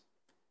space.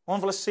 One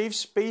for a safe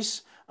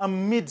space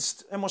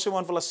amidst, I must say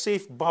one for a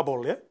safe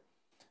bubble, yeah?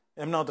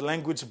 And now the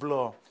language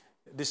blow,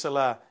 this is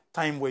a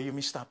time where you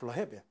may stop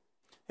here.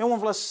 And one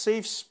for a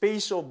safe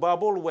space or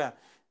bubble where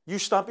you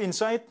stop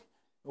inside,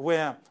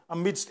 where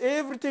amidst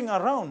everything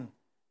around,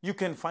 you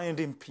can find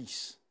in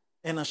peace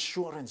and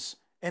assurance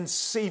and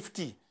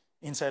safety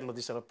inside of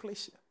this other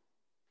place here.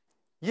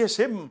 Yes,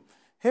 him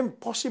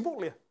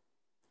possible here.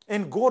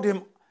 And God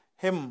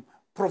him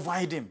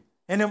provide him.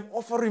 And him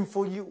offer him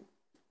for you.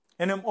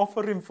 And him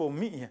offer him for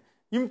me here.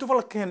 You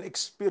can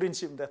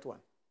experience him that one.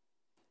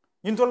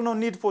 You no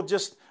need for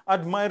just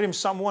admire him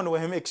someone where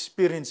him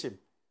experience him.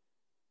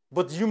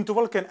 But you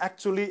can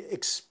actually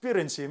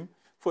experience him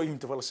for him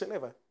to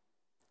seleva.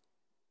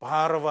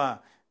 Parava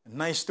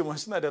nice to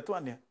us na that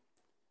one yeah.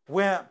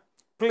 Where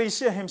place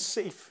him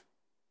safe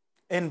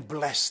and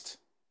blessed.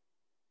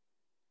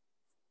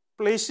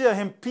 Place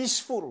him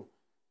peaceful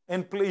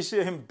and place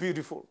him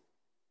beautiful.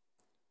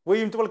 Where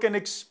him can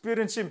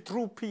experience him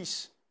through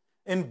peace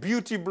and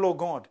beauty below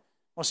God.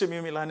 Also, me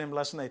him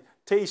last night.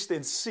 Taste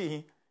and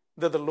see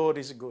that the Lord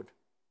is good.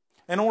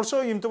 And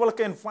also, him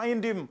can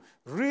find him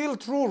real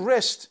true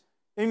rest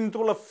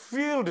into a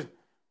field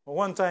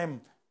one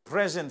time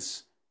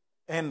presence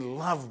and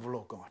love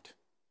below God.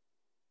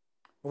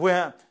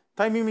 Where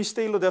time you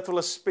stay that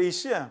will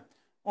space here,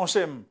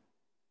 awesome.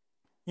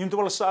 You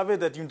will sabe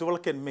that you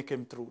can make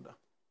him through that.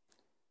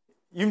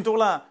 You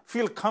will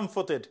feel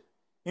comforted.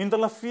 You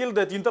will feel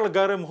that you will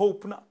get him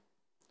hope now.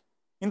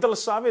 You will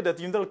sabe that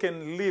you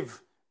can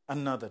live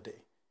another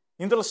day.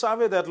 You will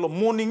sabe that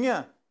morning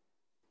yeah.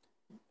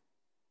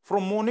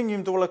 From morning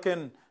you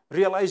can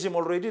realize him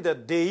already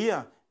that day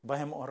yeah, by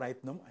him all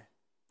right no more.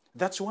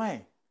 That's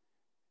why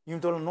you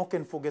no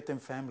can forget him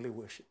family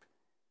worship.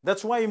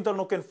 That's why you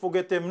no can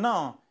forget him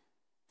now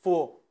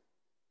for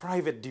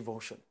private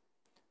devotion.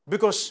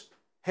 Because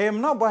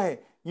him now by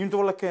you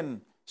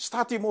can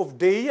start him off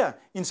day yeah,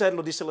 inside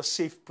of this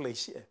safe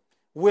place here.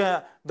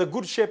 Where the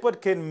good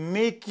shepherd can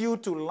make you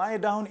to lie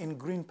down in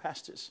green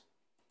pastures.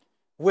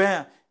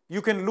 Where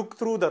you can look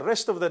through the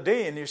rest of the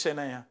day and you say,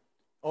 nah,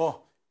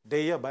 oh,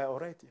 day yeah, by all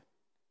right. Yeah.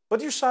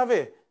 But you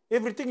sabe,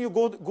 everything you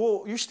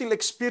go, you still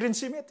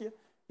experiencing it. Yeah?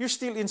 You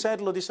still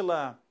inside of this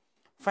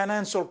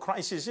financial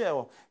crisis, yeah,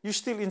 or you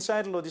still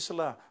inside of this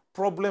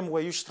problem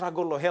where you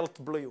struggle or health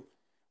blow you.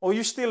 Or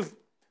you still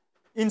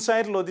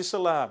inside of this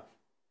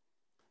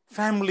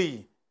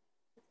family,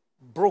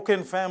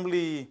 broken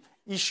family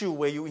issue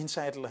where you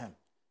inside him.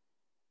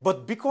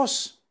 But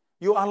because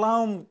you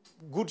allow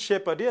good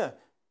shepherd here,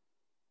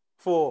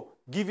 for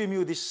giving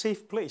you this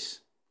safe place.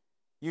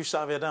 You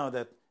sabi now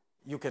that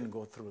you can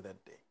go through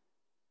that day.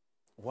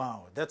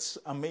 Wow, that's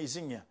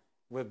amazing, yeah,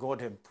 where God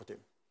has put him.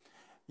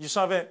 You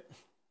sabi,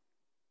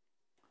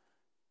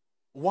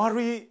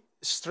 worry,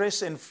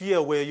 stress, and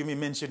fear, where you may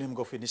mention him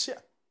go finish, yeah.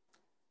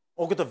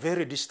 Ogata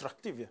very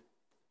destructive, yeah.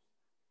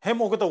 Hem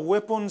ogata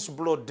weapons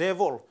blow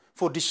devil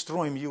for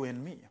destroying you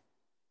and me.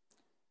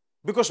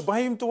 Because by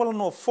him to wala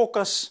no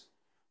focus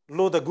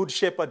lo the good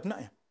shepherd na.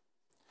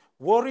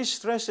 Worry,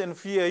 stress, and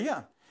fear,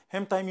 yeah.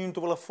 Hem time him to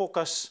wala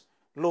focus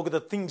lo the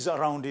things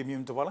around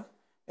him to wala.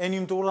 And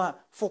him to wala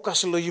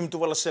focus lo him to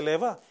wala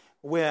seleva,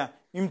 where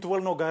him to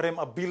wala no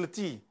garem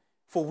ability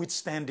for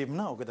withstand him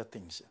now the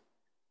things. Yeah.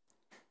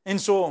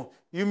 And so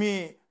you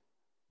may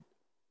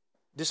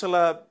this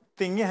ala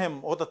thing him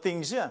or the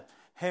things, yeah.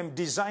 Him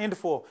designed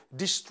for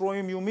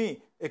destroying you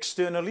me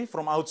externally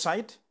from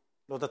outside,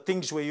 or the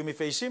things where you may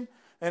face him,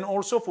 and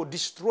also for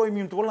destroying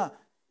him to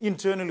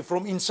internally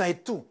from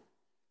inside too.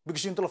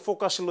 Because you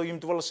focus lo him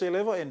to say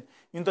level and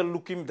you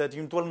look him that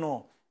you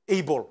no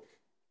able,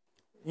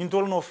 you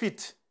no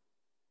fit.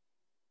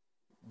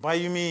 By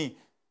you me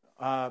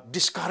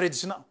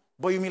discouraged now,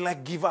 by you me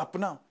like give up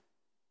now.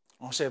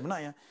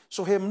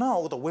 So him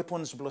now the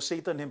weapons blow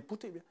Satan him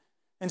put it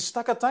and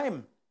stuck a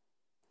time.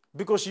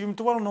 Because you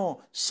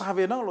no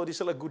sabe na lo this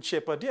is a good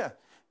shepherd, yeah.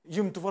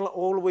 You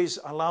always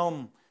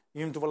allow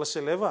him to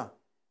seleva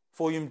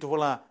for him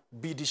to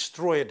be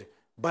destroyed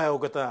by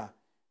ogata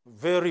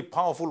very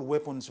powerful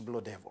weapons below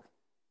devil.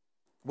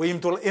 Where him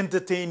to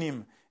entertain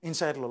him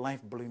inside the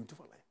life below him to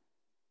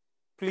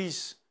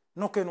please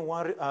no can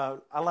worry,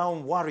 allow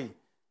him worry,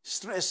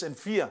 stress and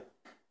fear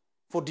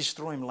for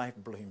destroying life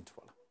below him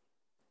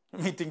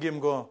to me think him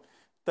go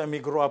time he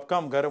grow up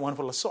come got one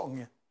for a song,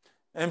 yeah.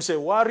 And say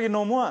worry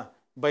no more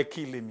by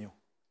killing you.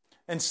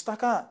 And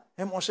staka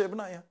hem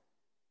osebna ya.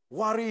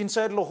 Worry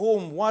inside the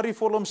home, worry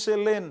for them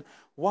selen,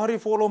 worry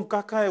for them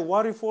kakai,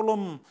 worry for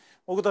them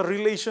the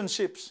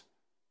relationships.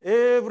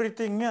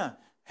 Everything yeah,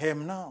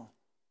 him now.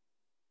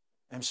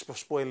 Hem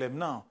spoil him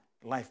now.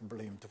 Life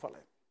blame to follow.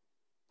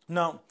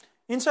 Now,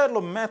 inside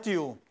of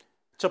Matthew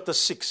chapter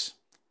 6,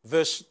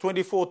 verse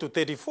 24 to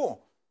 34,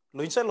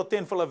 lo inside of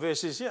 10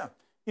 verses, yeah.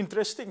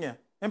 Interesting, yeah.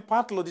 And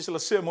part of this is a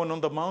sermon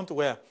on the mount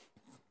where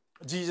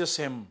Jesus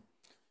him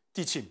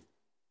teach him.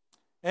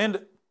 And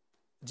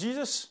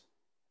Jesus,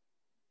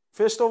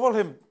 first of all,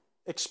 him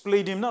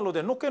explain him now,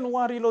 no can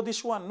worry lo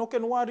this one, no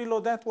can worry lo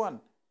that one.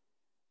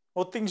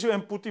 Or things you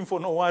am putting for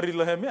no worry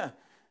lo him, yeah.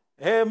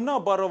 Him now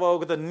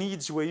barawa the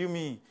needs where you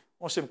me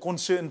or some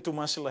concern to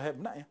masila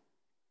him na.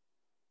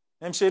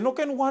 Him say, no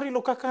can worry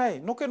lo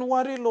kakai, no can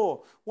worry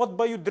lo what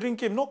by you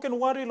drink him, no can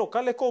worry lo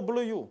kaleko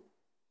blow you.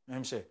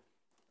 Him say,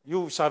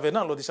 you save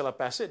na lo this la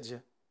passage, yeah.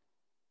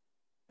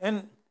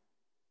 And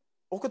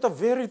okay, the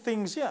very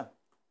things, yeah.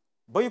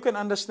 But you can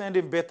understand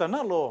it better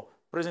now, lo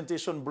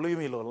presentation blew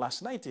me lo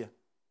last night, yeah.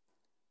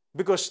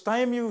 Because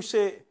time you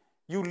say,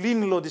 you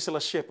lean lo this la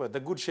shepherd, the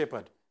good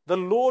shepherd. The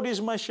Lord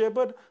is my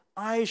shepherd,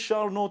 I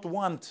shall not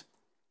want.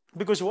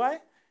 Because why?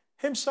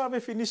 Him sabe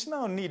finish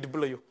now, need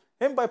blow you.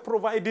 Him by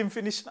provide him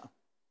finish now.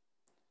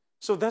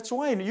 So that's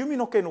why you may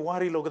not can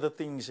worry lo the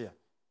things here.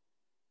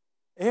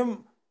 Him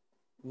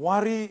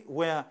worry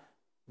where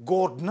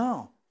God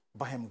now,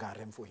 by him got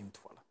him for him to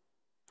follow.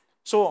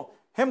 So,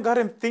 him got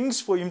him things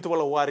for him to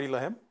worry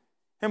lahem.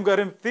 Him got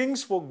him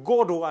things for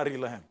God to worry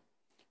lahem.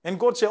 And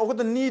God say, oh,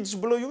 the needs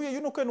below you,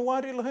 you no can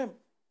worry lahem.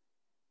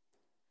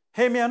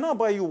 Him ya na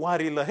by you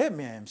worry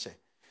lahem, ya him say.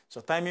 So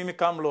time me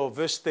come lo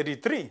verse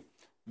 33.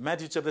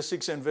 Matthew chapter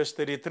 6 and verse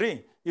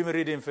 33. You may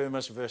read in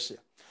famous verse here.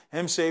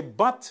 Him say,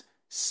 but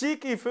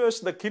seek ye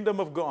first the kingdom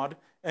of God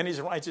and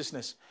his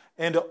righteousness,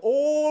 and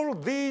all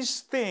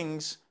these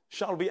things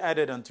shall be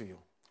added unto you.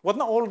 What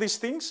now all these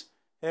things?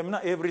 Him na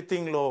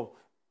everything lo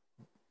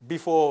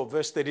before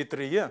verse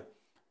 33, yeah,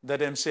 that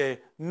them say,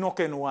 no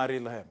can worry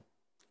lahem.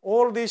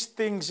 All these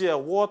things here,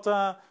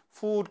 water,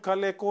 food,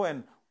 kaleko,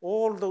 and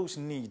all those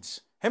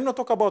needs. Him not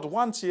talk about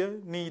wants here,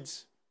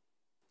 needs.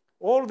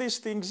 All these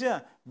things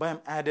here, by him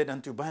added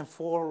unto, by him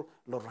fall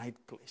the right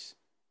place.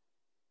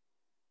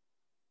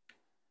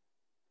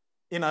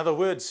 In other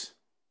words,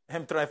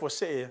 him try for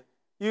say,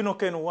 you no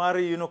can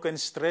worry, you no can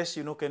stress,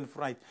 you no can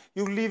fright.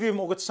 You leave him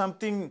with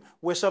something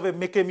where something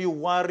make him you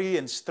worry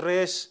and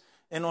stress.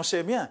 And I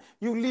say, yeah,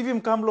 you leave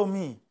him come lo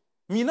me.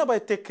 Me na by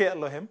take care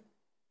lo him.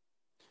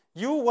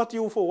 You what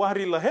you for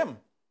worry lo him.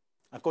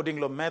 According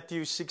to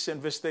Matthew 6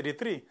 and verse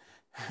 33.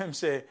 Him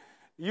say,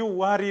 you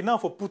worry now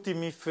for putting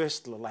me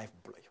first lo life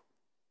blow you.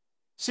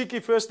 Seek ye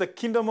first the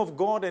kingdom of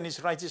God and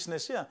his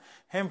righteousness. Yeah.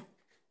 Him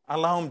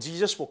allow him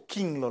Jesus for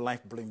king lo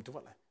life blow him to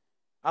follow.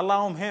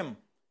 Allow him.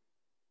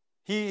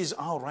 He is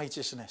our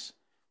righteousness.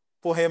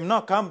 For him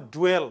now come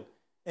dwell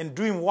and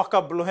do him walk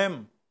up below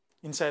him.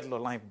 Inside the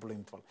life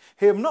blame to all.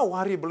 Him now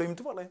worry blame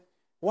to all.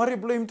 Worry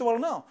blame to all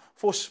now.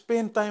 For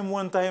spend time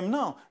one time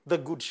now, the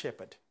good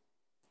shepherd.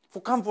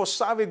 For come for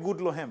save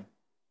good lo him.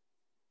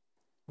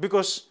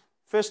 Because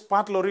first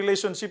part lo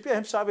relationship,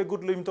 him save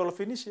good lo him to all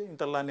finish,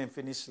 into land and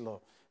finish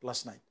lo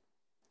last night.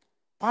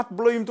 Pat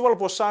blow him to all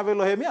po save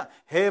lo hem ya.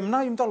 Hem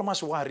na him tal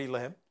mas worry lo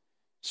hem.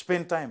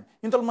 Spend time.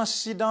 Him tal mas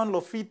sit down lo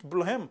feet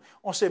blow hem.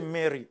 O se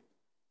Mary.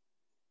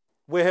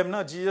 We hem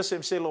na Jesus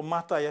hem say lo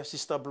Martha ya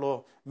sister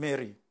blow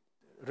Mary.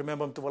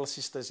 Remember him to all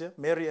sisters ya.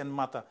 Mary and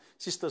Martha.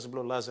 Sisters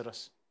blow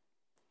Lazarus.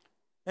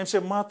 Hem say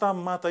Martha,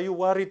 Martha, you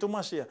worry too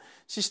much ya.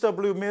 Sister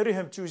blow Mary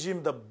hem choose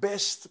him the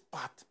best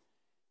part.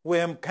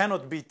 Where him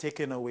cannot be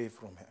taken away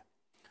from her.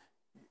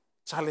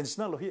 Challenge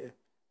na lo here.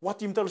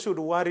 What him tell should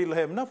worry lo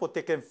him na for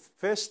taking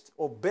first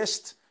or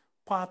best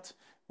part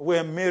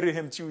where Mary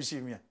him choose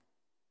him ya.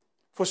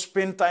 For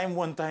spend time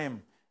one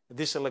time.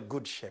 This is a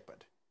good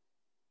shepherd.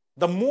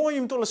 The more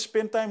him to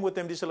spend time with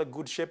him, this is a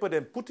good shepherd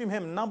and put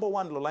him number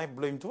one lo life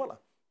blow him to all.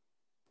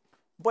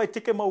 Boy,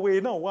 take him away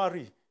now,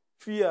 worry,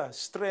 fear,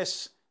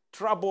 stress,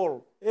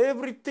 trouble,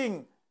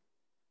 everything.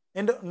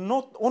 And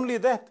not only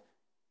that,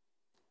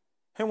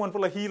 him one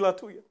for a healer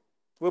too.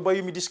 Whereby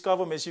you may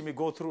discover as you may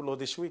go through Lord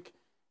this week.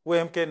 Where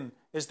him can,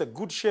 as the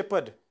good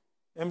shepherd,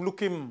 him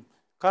look him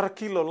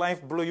karakil or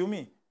life blow you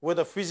me.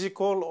 Whether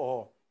physical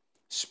or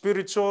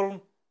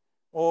spiritual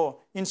or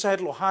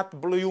inside lo heart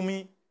blow you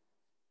me.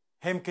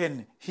 Him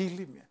can heal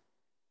him.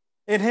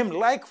 And him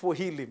like for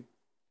heal him.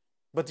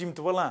 But him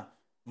to wala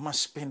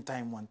must spend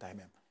time one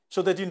time.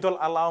 So that you don't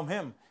allow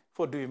him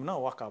for do him now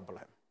walk out.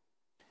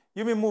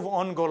 You may move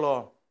on go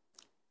lo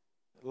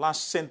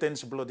last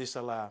sentence below this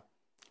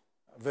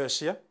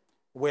verse here.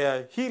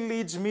 Where he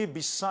leads me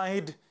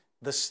beside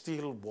the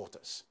still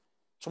waters.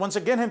 So once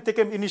again him take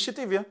him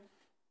initiative here.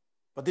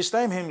 But this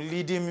time him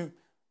lead him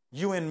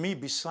you and me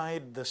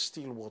beside the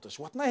still waters.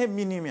 What na him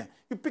mean him here?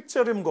 You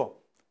picture him go.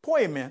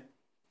 Poem here.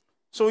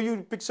 So you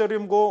picture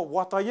him go,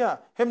 what are ya?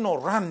 Him no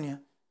run ya.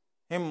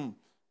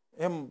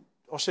 Him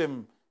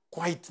osem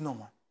quiet no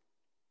man.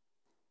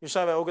 You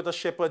sabe, o get a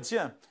shepherds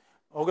ya.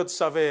 O get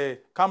save,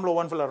 kamlo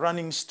one for a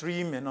running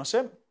stream and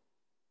osem.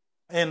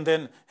 And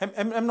then,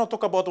 I'm not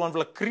talk about one for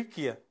a creek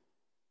here.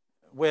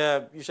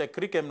 Where you say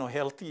creek am no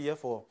healthy here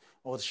for,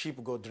 or the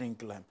sheep go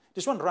drink lamb.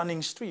 This one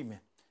running stream.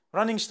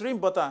 Running stream,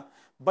 but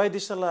by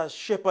this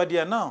shepherd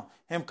here now,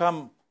 him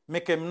come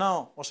make him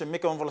now, or say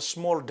make him for a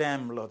small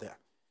dam lo there.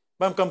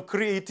 But come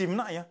create him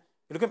na ya.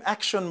 You look him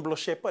action blow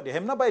shepherd.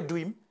 Him na by do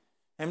him.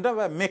 Him na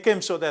by make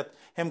him so that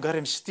him got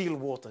him still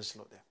waters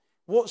lo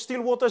there.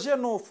 Still waters here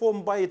no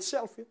form by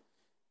itself.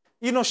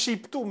 You know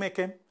sheep too make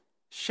him.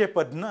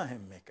 Shepherd na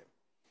him make him.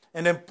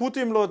 And then put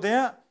him lo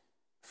there,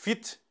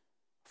 fit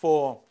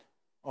for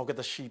or get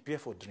a sheep here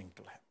for drink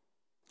to him.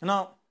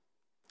 Now,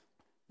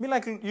 me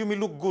like you may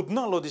look good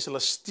now, lo this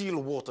is still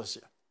waters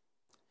here.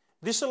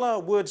 This is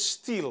word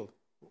still,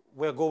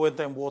 where go when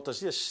time waters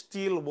here,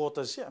 still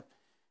waters here.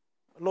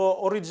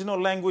 Lo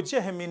original language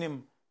here mean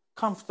him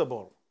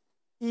comfortable,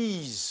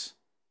 ease,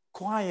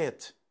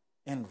 quiet,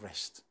 and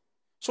rest.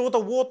 So the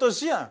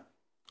waters here,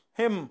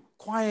 him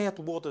quiet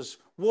waters,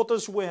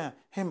 waters where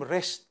him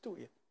rest to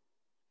it.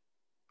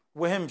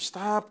 Where him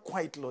stop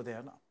quiet lo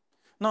there now.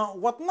 Now,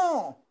 what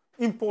now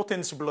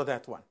importance below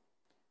that one?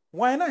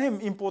 Why not him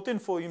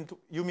important for him to,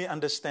 you may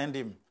understand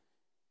him?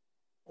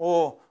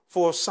 Or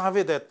for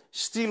save that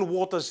still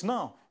waters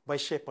now by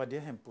shepherd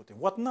him put him.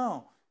 What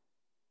now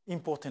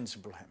importance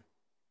below him?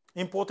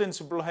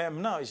 Importance below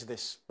him now is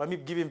this. Let me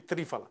give him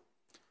three fella.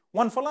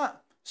 One fella,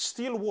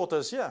 still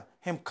waters, yeah,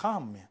 him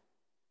calm, yeah.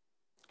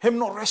 Him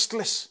not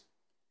restless.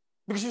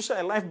 Because you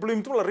say life blow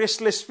him to a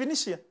restless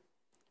finish here.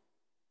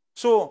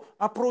 So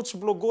approach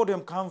blow God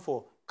him come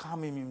for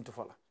calming him to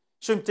fella.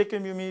 So him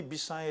taking me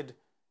beside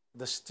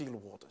the still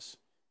waters.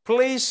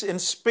 Place and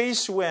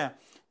space where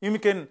you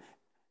can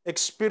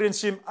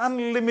experience him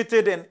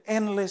unlimited and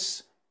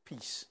endless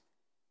peace.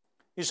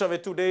 You say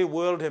today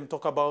world him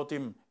talk about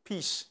him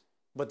peace,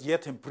 but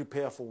yet him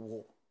prepare for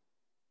war.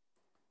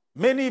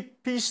 Many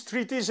peace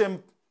treaties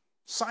him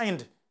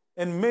signed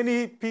and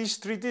many peace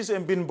treaties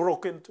have been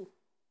broken too.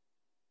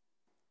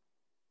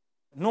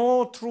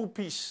 No true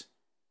peace.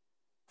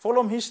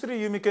 Follow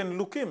history, you can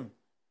look him.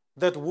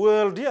 That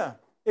world, yeah,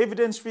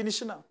 evidence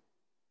finish now.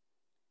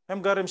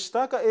 I'm got him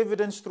stuck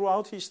evidence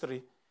throughout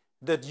history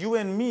that you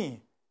and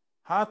me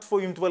hard for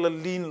him to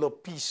lean lo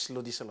peace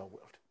lo this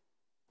world.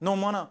 No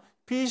mana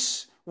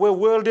peace where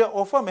world there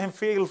offer him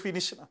fail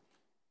finish now.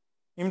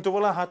 Him to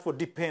hard for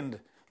depend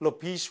lo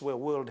peace where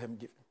world him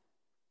give.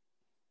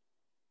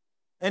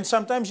 And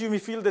sometimes you may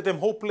feel that I'm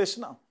hopeless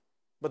now.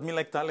 But me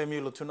like telling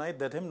you tonight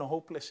that I'm no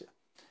hopeless. Yeah.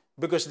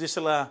 Because this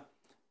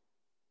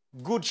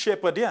good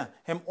shepherd, yeah,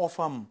 him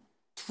offer him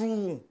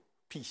true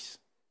peace.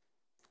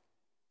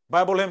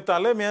 Bible him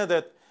tell him yeah,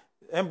 that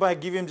him by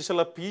give him this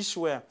peace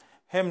where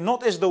him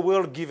not as the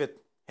world give it,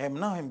 him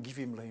now him give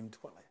him to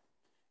follow.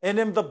 And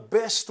him the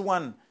best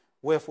one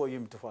where for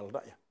him to follow.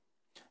 Yeah.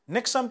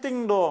 Next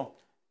something though,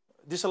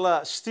 this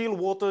still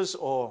waters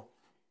or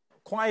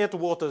quiet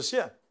waters,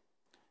 yeah.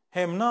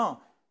 Him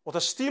now, or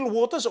the still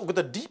waters or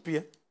the deep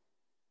here.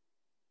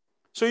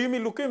 So you may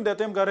look him that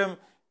him got him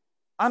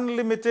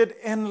unlimited,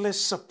 endless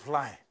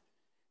supply.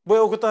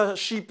 Where the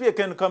sheep here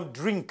can come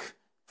drink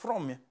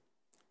from you.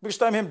 Because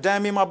time him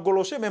dam him up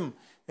go him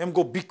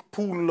go big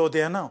pool lo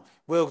there now.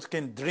 Where you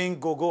can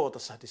drink go to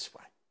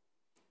satisfy.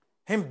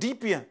 Him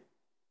deep here.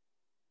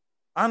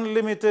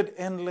 Unlimited,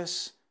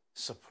 endless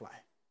supply.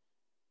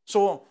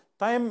 So,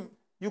 time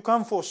you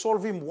come for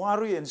solving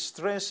worry and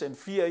stress and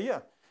fear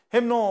here.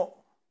 Him no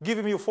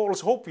giving you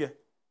false hope here.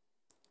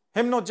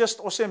 Him not just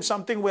awesome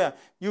something where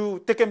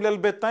you take him a little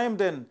bit time,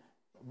 then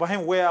by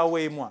him wear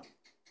away more.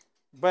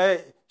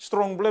 By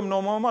strong blame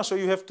no more, so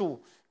you have to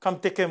come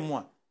take him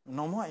more.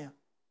 No more, yeah.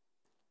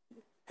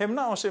 Him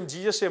now awesome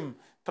Jesus him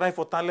try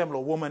for tell him the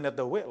woman at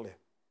the well.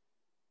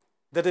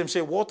 That him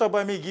say, water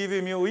by me give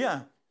him you,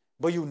 yeah,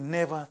 but you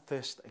never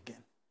thirst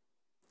again.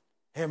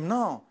 Him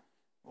now,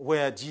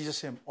 where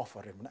Jesus him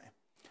offer him now.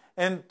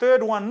 And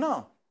third one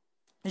now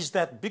is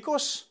that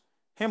because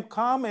him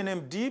calm and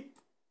him deep,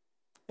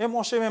 him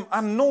also him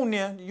unknown,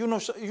 yeah, you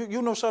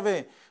know,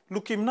 save,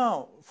 look him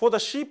now. For the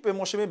sheep, him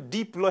also him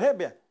deep lo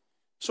heb.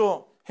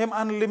 So him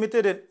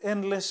unlimited and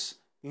endless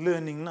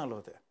learning now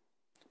lo there.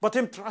 But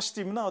him trust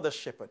him now, the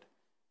shepherd.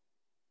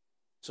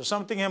 So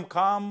something him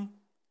calm,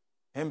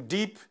 him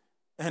deep,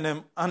 and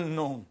him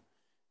unknown.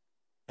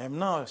 Him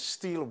now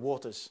still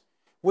waters.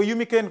 Where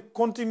you can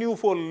continue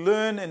for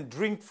learn and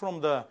drink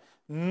from the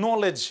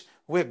knowledge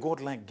where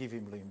God like give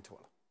him to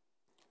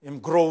him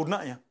grow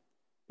na ya.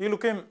 You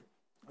look him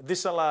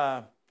this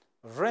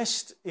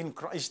rest in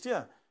Christ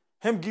ya.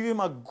 Him give him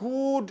a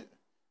good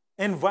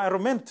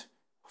environment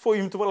for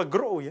him to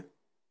grow ya.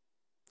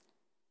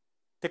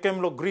 Take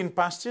him lo green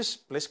pastures,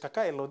 place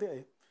kakai lo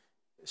there.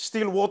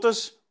 Still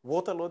waters,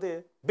 water lo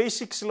there.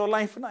 Basics lo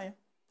life na ya.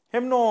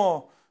 Him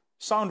no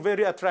sound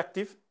very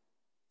attractive.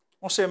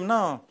 Also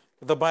now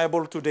the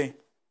Bible today.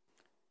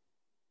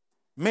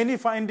 Many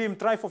find him,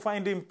 try to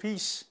find him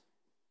peace.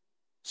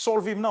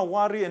 Solve him now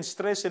worry and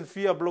stress and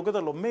fear.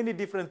 Many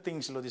different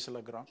things lo this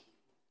ground.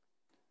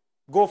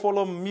 Go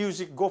follow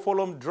music, go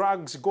follow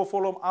drugs, go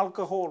follow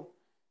alcohol,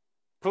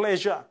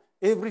 pleasure,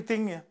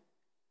 everything. Yeah.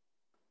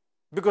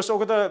 Because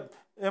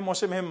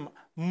him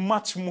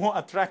much more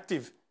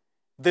attractive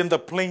than the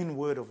plain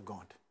word of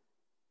God.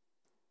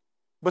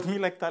 But me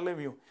like telling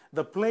you,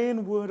 the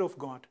plain word of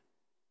God,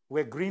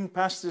 where green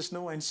pastures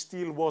no and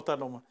still water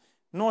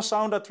no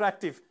sound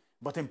attractive,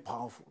 but him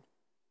powerful.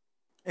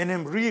 And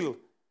him real.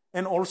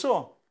 And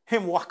also,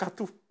 him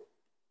wakatu.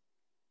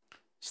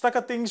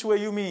 Staka things where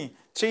you me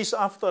chase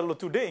after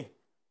today.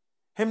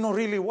 Him no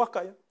really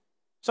waka.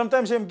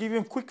 Sometimes him give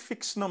him quick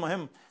fix no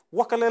him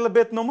waka a little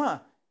bit no ma.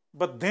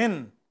 But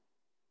then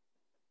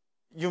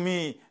you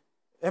me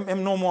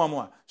him no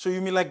more. So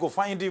you me like go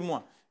find him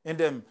more. And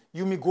then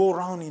you me go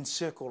around in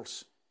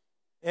circles.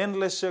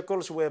 Endless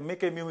circles where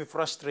make me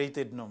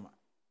frustrated no more.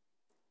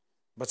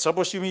 But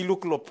suppose you me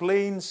look lo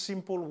plain,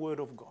 simple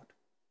word of God.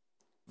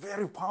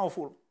 Very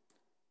powerful.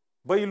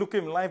 But you look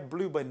him life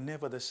blue, but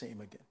never the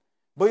same again.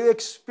 But you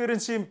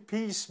experience him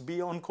peace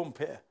beyond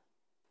compare.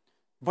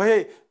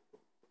 By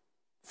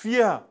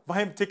fear, by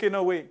him taken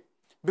away.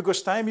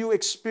 Because time you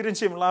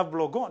experience him love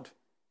blow God.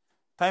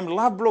 Time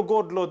love blow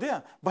God lo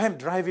there, by him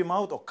drive him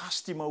out or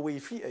cast him away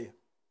fear.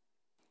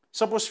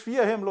 Suppose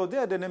fear him lo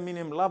there, then I mean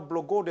him love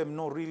blow God him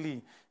not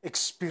really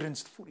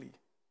experienced fully.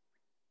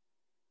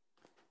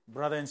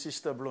 Brother and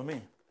sister blow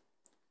me.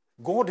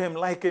 God him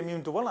like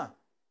him to wala.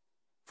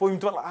 For him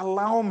to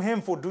allow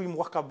him for doing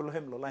waka blow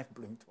him lo life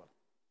blow him to wala.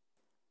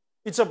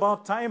 It's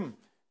about time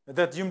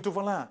that him to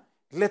wala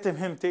let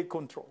him take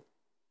control.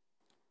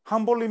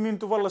 Humble him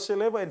to wala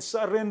seleva and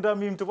surrender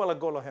him to wala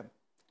golo him.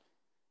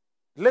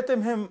 Let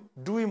him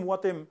do him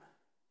what him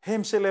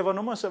seleva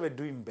no mas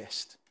do him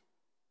best.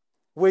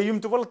 Where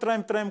him to wala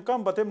try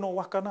come, but him no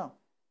waka now.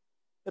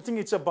 I think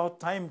it's about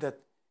time that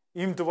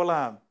him to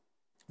wala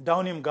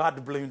down him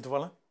God blame him to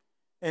wala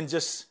and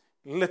just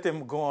let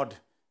him God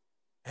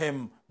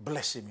him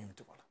bless him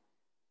to wala.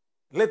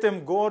 Let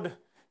him God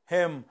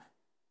him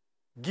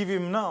give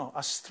him now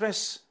a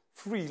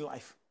stress-free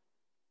life.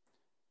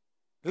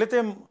 Let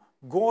him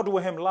God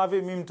where him love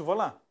him to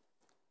wala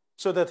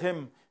so that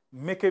him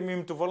make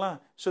him to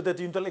wala so that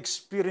him will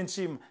experience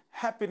him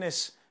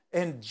happiness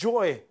and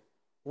joy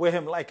where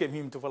him like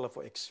him to wala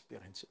for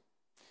experience.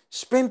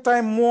 Spend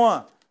time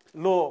more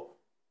lo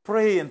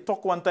pray and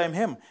talk one time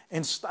him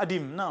and study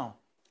him now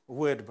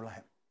word blah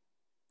him.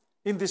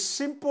 In the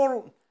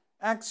simple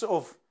acts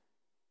of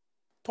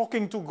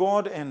talking to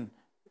God and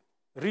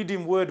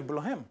reading word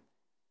blah him,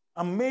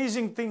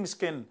 amazing things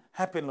can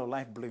happen in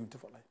life blow him to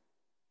wala.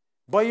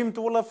 By him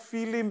to wala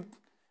feel him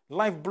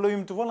life blow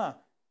him to wala.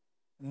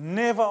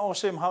 Never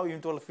awesome how him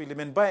to wala feel him.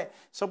 And by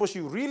suppose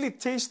you really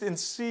taste and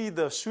see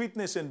the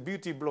sweetness and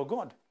beauty blow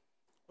God.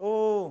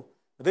 Oh,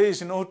 there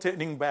is no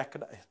turning back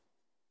there.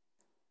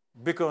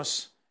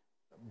 Because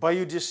by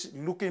you just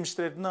look him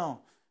straight now,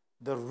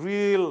 the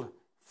real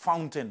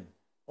fountain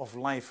of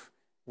life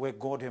where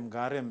God him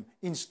got him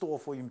in store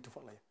for him to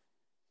follow.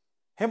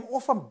 Him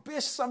offer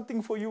best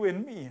something for you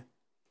and me.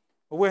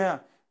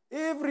 Where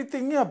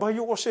everything here by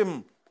you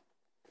awesome,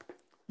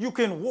 you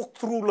can walk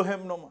through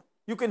him no more.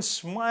 You can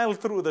smile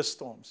through the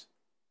storms.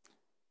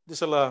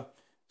 This is a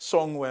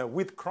song where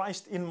with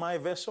Christ in my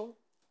vessel,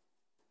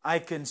 I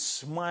can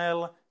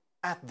smile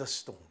at the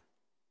storm.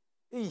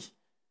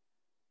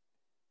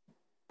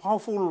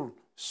 Powerful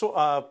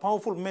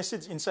powerful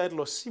message inside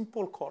the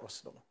simple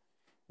chorus. No?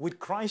 With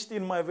Christ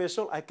in my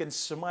vessel, I can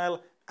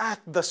smile at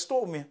the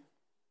storm. Yeah?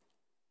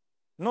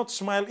 Not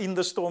smile in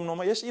the storm,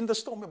 no, yes, in the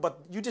storm,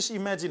 but you just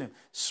imagine it.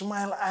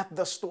 Smile at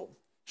the storm.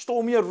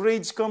 Stormy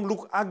rage come,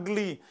 look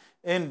ugly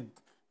and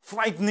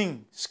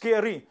frightening,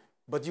 scary,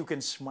 but you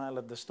can smile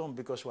at the storm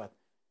because what?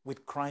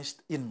 With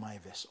Christ in my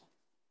vessel.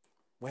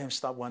 We have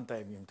stop one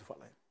time him to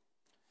follow.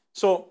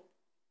 So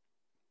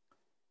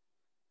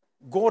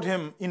God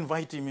him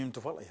invite him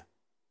to follow.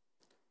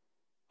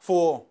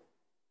 For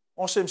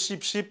awesome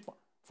sheep,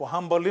 for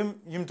humble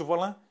him to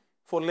follow,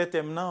 for let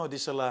him know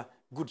this is a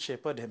good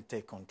shepherd him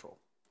take control.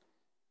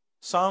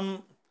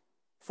 Psalm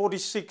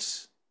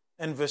 46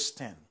 and verse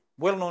 10.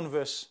 Well-known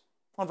verse.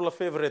 One of our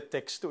favorite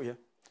texts too, yeah?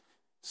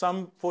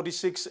 Psalm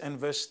 46 and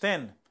verse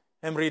 10.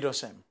 Him read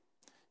us him.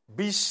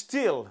 Be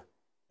still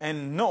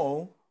and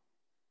know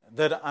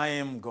that I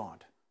am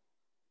God.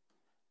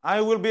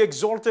 I will be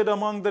exalted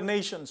among the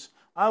nations.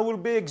 I will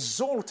be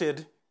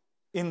exalted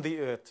in the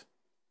earth.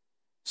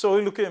 So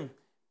look at him.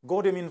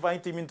 God him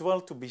invite him into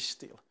world to be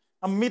still.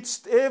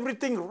 Amidst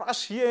everything,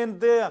 rush here and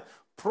there,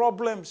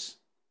 problems,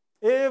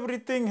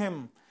 everything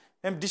him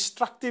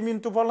distract him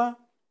into vala,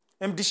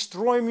 him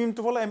destroy him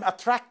into vala, him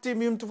attract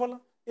him into vala,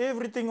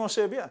 everything on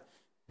sebia,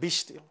 be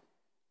still.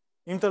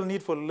 Him tell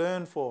need for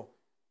learn for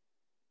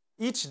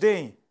each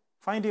day,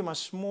 find him a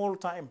small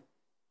time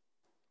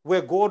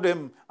where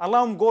God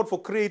allow God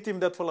for create him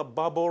that for a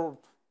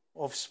bubble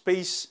of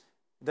space,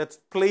 that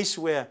place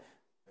where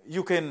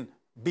you can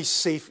be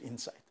safe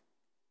inside.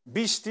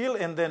 Be still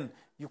and then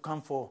you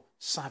come for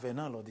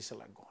savena, Lord, this is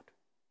like God.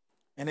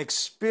 And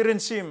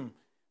experience him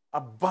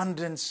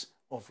abundance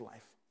of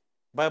life.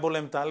 Bible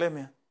tells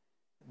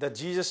that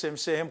Jesus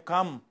say him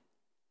come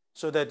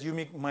so that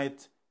you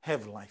might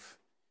have life.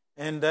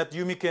 And that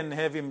you can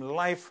have him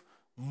life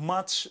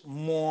much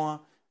more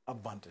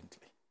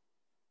abundantly.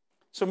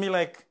 So me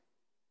like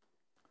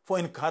for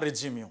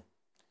encouraging you.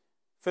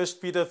 1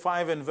 Peter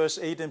 5 and verse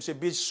 8 and say,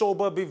 be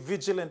sober, be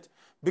vigilant,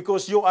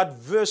 because your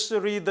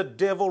adversary, the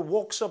devil,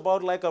 walks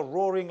about like a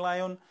roaring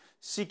lion,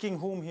 seeking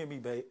whom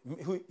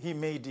he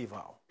may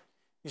devour.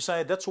 You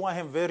say, that's why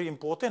it's very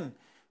important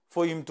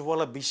for him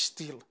to be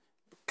still.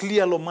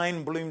 Clear your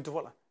mind,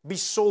 be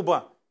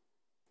sober.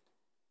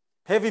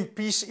 Having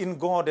peace in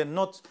God and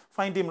not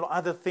find him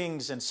other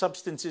things and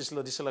substances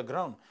this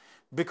ground.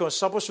 Because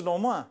suppose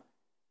no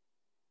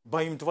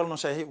by him to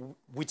say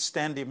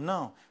withstand him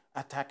now,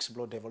 attacks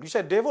blood devil. You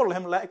say devil,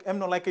 I'm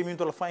not like him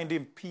to find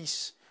him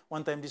peace.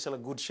 One time this is a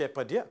good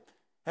shepherd, yeah.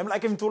 I'm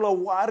like him to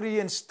worry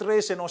and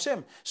stress and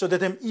awesome, so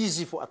that I'm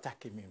easy for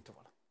attacking him to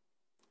follow.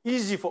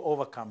 Easy for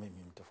overcoming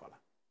him to follow.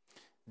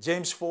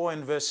 James 4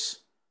 and verse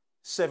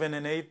 7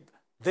 and 8.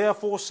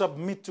 Therefore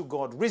submit to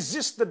God.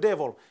 Resist the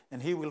devil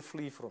and he will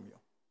flee from you.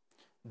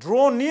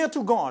 Draw near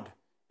to God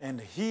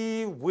and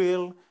he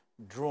will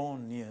draw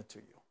near to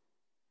you.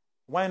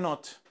 Why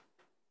not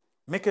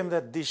make him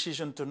that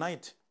decision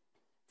tonight?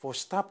 For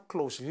stop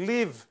close,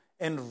 live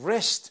and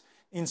rest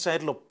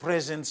inside the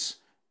presence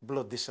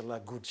blood this is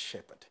a good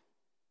shepherd.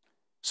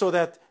 So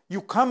that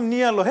you come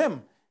near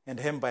him and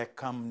him by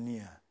come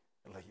near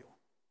you.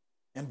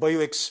 And by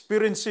you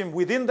experience him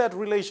within that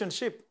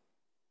relationship,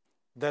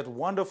 that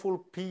wonderful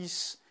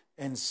peace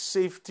and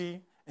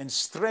safety and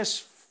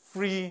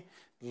stress-free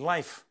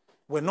life,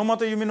 where no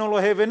matter you may not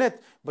have in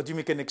it, but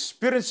you can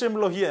experience him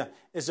here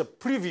as a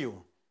preview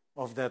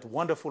of that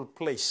wonderful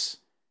place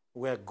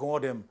where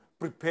God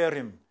prepare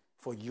him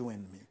for you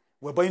and me.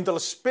 Whereby you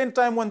spend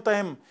time one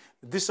time,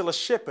 this is a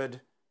shepherd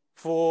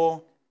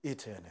for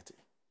eternity.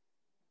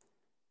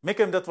 Make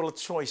him that for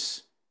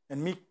choice.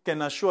 And me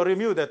can assure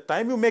you that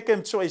time you make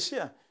him choice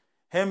here,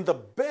 him the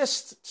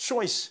best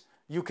choice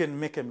you can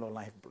make him your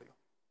life blue.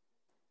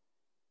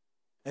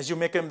 As you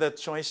make him that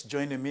choice,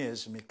 join me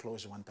as me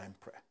close one time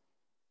prayer.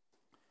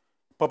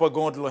 Papa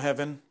God, Lord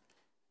heaven,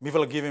 me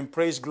will give him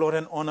praise, glory,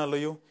 and honor to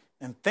you.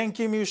 And thank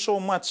him you so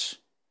much,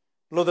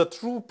 Lord, the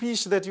true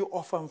peace that you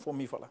offer him for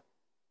me, Father.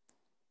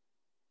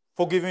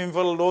 Forgive him,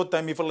 Lord,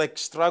 time me for like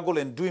struggle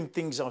and doing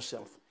things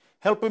ourselves.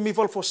 Help him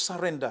for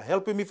surrender.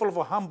 Help him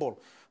for humble.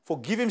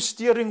 Forgive him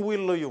steering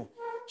wheel to you,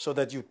 so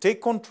that you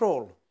take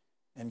control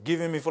and give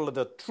him for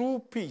the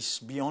true peace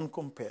beyond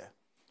compare.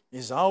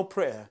 Is our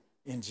prayer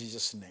in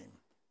Jesus' name.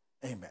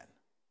 Amen.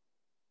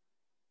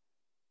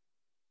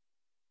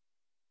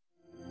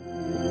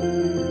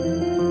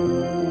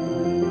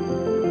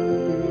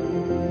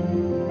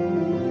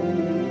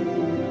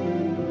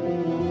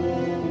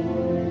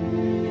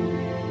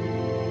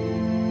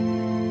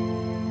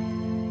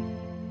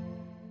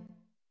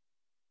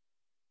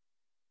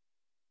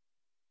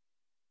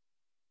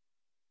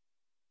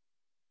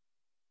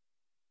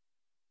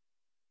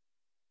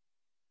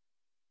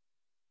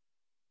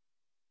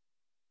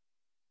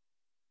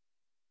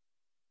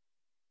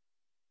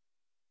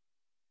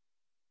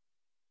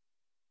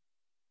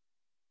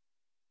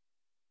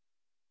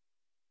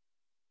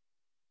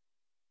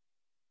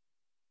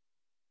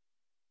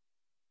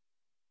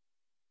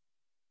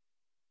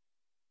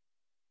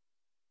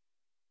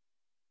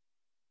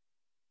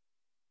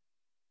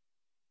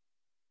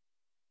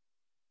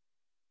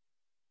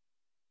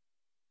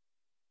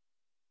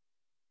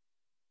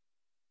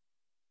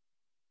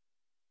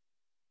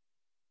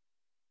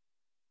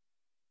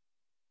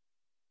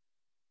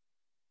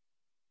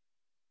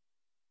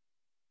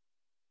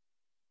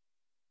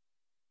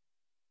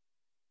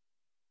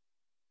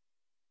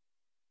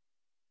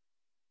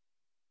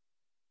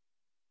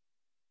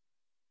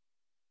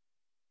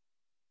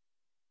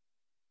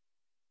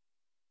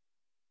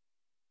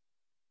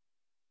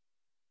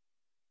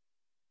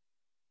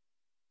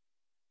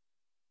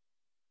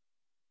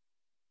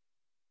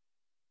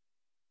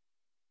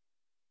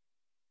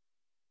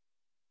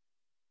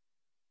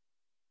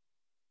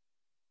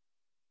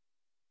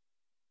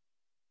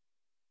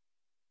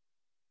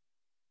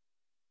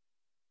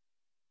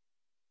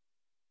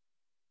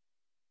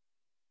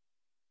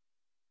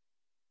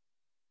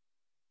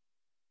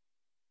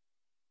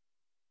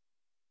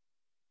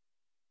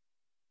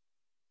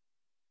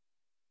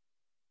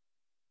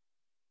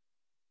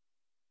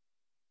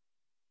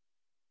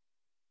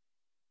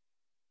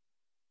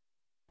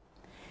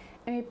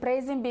 Me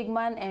praising big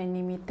man and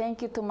me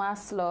thank you to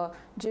Maslo,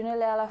 Junior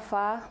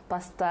Lealafa,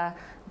 Pastor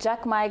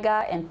Jack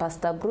Maiga and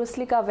Pastor Bruce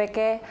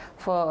Likaveke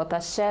for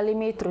sharing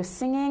me through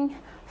singing,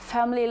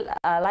 family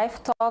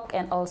life talk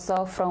and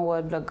also from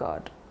Word of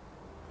God.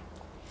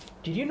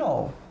 Did you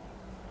know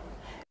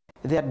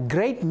that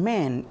great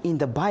men in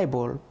the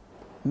Bible,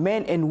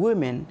 men and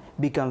women,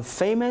 become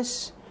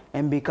famous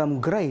and become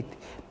great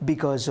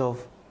because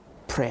of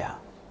prayer?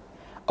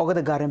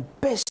 Ogata garen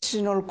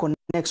personal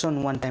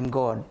connection one time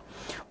God.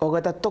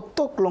 Ogata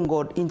tok long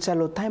God inside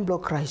lo time lo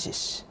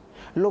crisis.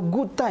 Lo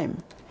good time.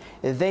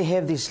 They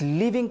have this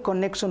living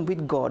connection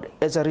with God.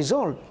 As a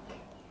result,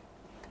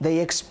 they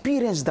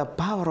experience the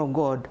power of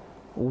God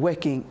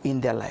working in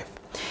their life.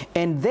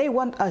 And they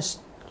want us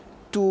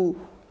to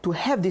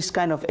have this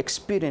kind of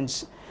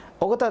experience.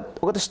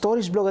 Ogata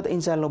stories blog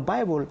inside the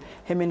Bible,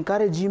 him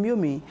encourage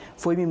you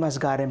for me must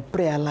garden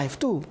prayer life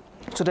too,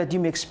 so that you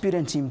may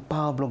experience in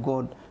power of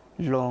God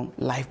long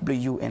life blue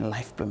you and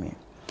life blue me.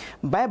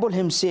 Bible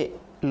him say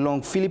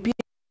long Philippians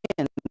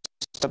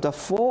chapter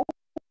 4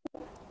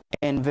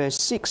 and verse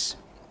 6.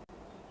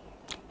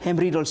 Him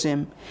read also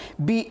him,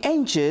 be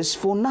anxious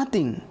for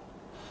nothing,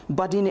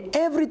 but in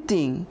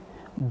everything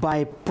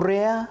by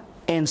prayer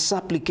and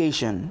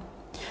supplication,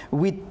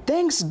 with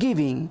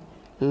thanksgiving,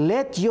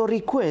 let your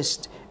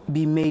request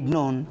be made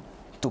known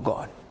to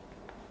God.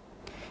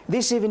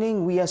 This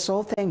evening, we are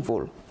so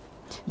thankful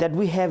that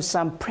we have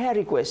some prayer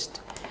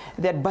requests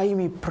that by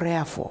me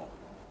prayer for.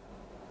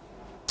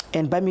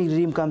 And by me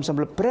dream comes some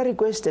prayer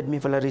requests that me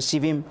will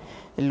receive him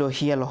lo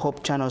here lo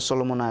Hope Channel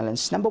Solomon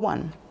Islands. Number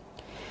 1,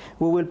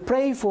 we will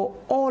pray for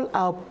all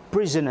our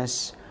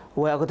prisoners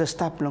who are going to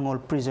stop long all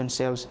prison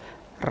cells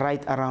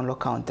right around the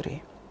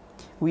country.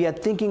 We are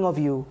thinking of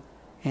you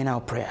in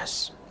our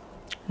prayers.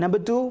 Number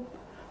 2,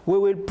 we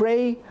will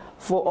pray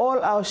for all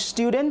our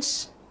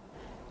students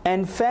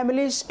and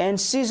families and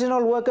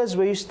seasonal workers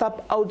where you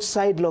stop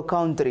outside the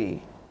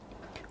country.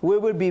 We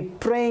will be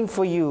praying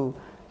for you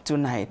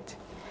tonight.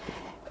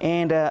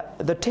 And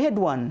the third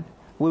one,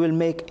 we will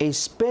make a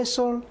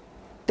special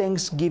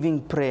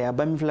Thanksgiving prayer.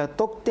 Bamifla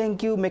talk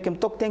thank you, make him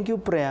talk thank you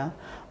prayer.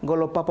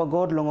 Golo Papa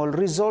God long all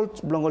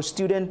result, long all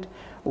student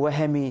will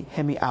hear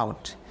me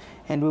out.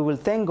 And we will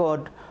thank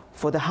God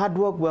for the hard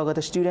work where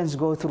the students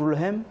go through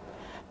him.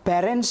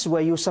 Parents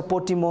where you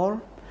support him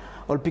all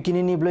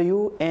pikinini blow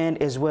you, and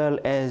as well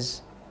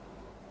as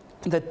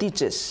the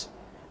teachers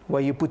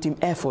where you put him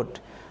effort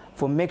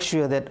for make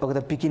sure that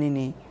the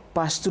pikinini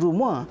pass through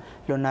more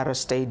lo narrow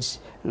stage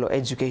lo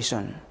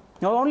education.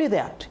 Not only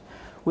that,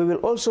 we will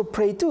also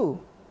pray too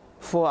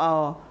for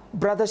our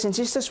brothers and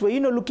sisters where you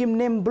know look him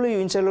name blue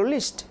inside your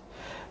list.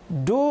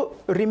 Do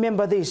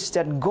remember this,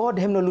 that God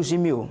him no lose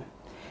him you.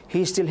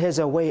 He still has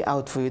a way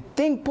out for you.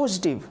 Think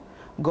positive.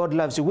 God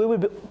loves you. We will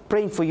be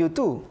praying for you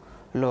too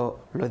lo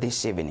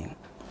this evening.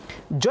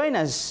 Join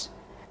us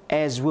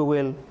as we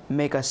will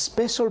make a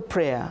special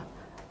prayer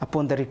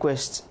upon the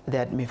requests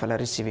that me fala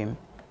receive him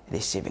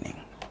this evening.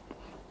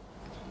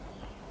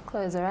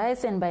 Close your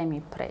eyes and by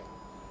me pray.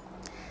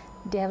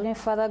 Dear Heavenly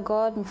Father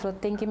God, me for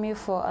thanking you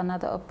for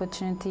another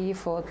opportunity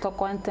for talk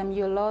one time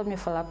you Lord, me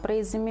for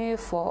praising you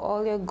for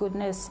all your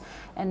goodness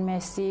and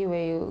mercy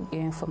where you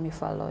giving for me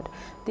for Lord.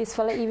 This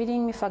fall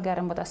evening me for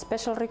gathering but a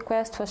special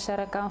request for share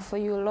account for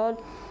you Lord.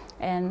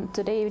 And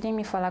today evening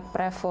me for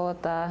pray for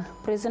the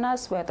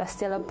prisoners where they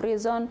still in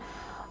prison,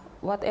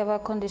 whatever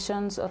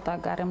conditions or the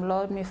gathering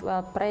Lord, me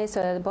pray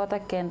so that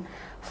both can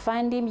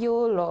find him you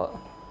Lord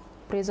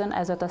prison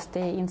as to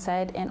stay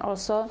inside, and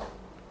also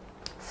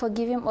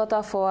forgive him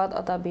other forward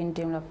other been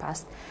doing the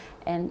past,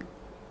 and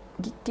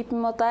keep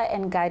him other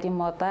and guide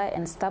him other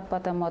and stop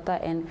other mother,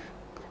 and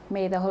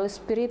may the Holy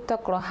Spirit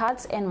talk our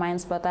hearts and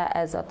minds better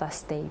as other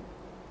stay.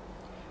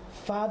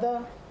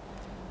 Father,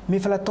 me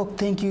fala talk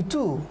thank you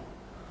too.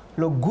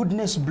 Lo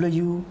goodness blow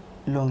you,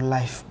 long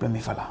life blow me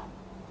fala.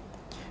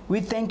 We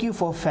thank you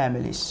for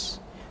families.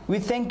 We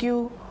thank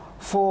you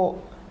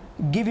for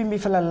giving me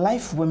fala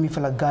life when me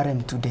fala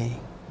garden today.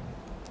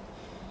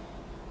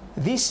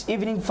 This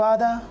evening,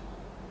 Father,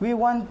 we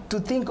want to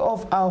think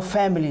of our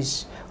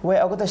families where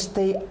are going to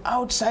stay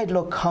outside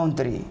the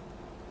country.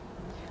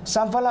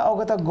 Some fella are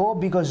going to go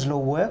because of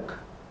work.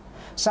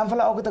 Some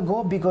fella are going to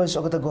go because are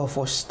going to go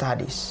for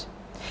studies.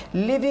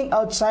 Living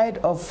outside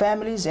of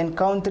families and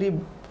country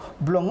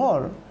belong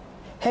all.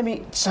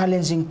 Heavy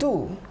challenging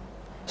too.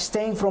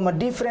 Staying from a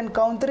different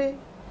country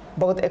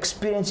but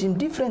experiencing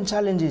different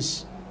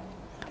challenges,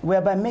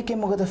 whereby making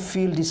them going to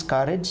feel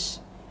discouraged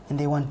and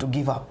they want to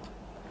give up.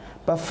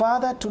 But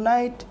Father,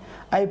 tonight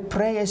I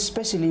pray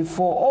especially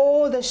for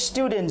all the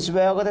students who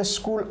are going to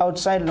school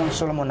outside Long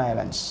Solomon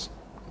Islands.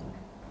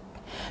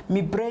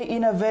 Me pray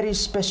in a very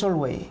special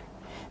way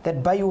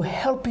that by you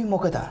helping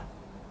Mogada,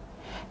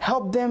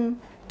 help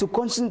them to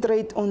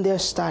concentrate on their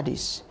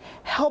studies,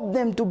 help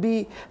them to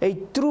be a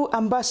true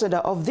ambassador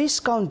of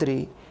this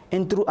country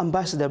and true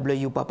ambassador of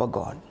you, Papa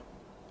God.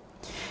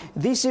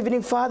 This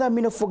evening, Father,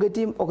 me not forget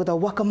him Ogata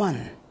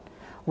Wakaman.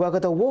 We are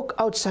going to walk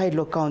outside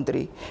the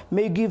country.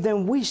 May you give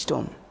them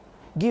wisdom,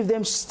 give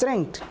them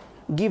strength,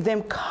 Give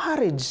them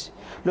courage,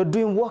 Lord,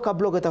 doing work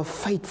up, Lord,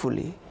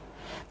 faithfully.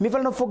 Me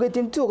will not forget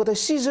him too, the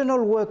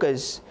seasonal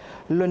workers,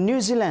 Lord,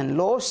 New Zealand,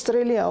 Lord,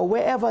 Australia, or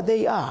wherever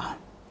they are.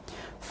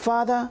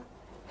 Father,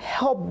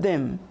 help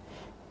them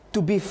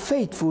to be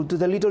faithful to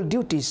the little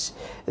duties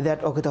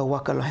that Okata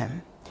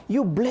Wakalohem.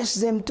 You bless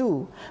them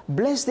too.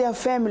 Bless their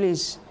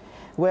families,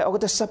 where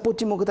Okata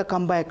support him, Okata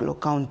come back,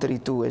 Lord, country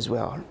too as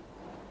well.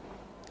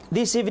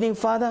 This evening,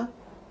 Father,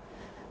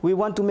 we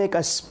want to make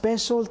a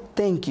special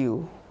thank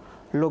you.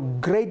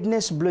 Lord,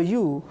 greatness blow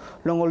you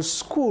along all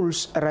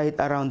schools right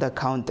around the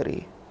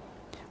country.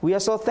 We are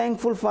so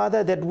thankful,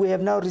 Father, that we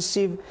have now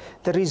received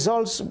the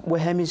results where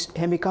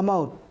Hemi come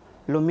out.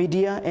 Lord,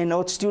 media and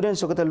our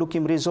students are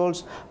looking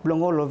results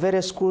belong all of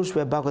various schools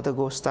where back to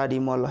go study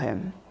more of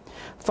him.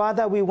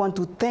 Father, we want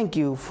to thank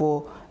you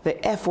for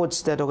the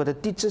efforts that the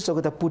teachers are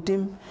going to put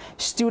in,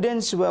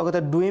 students were going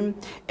to do him,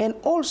 and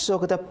also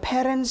the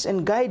parents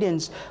and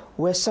guidance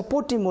were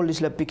supporting all this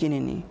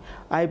beginning.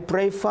 I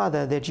pray,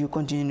 Father, that you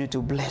continue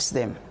to bless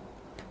them,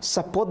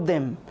 support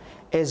them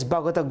as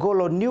Bagata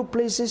go to new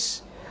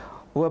places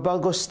where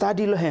Bago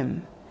study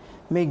him.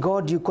 May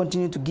God, you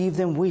continue to give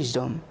them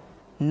wisdom,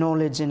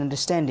 knowledge, and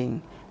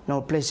understanding in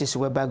all places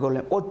where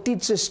Bago or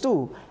teachers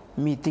too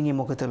meeting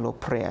him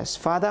prayers.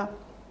 Father,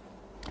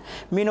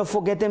 may not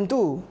forget them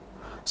too.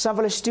 Some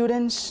of the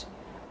students,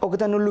 no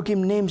look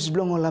him names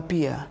belong all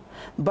appear.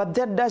 But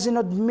that does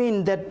not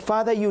mean that,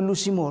 Father, you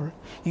lose him all.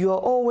 You are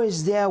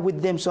always there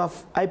with them. So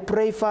I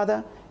pray,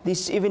 Father,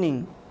 this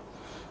evening,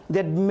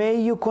 that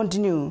may you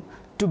continue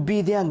to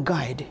be their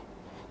guide,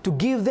 to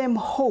give them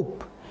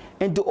hope,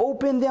 and to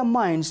open their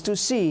minds to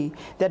see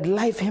that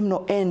life have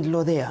no end,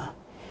 Lord, there.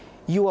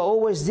 You are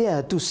always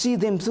there to see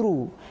them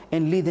through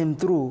and lead them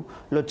through,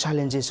 Lord,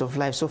 challenges of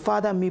life. So,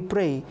 Father, me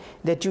pray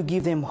that you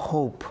give them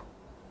hope.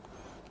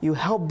 You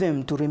help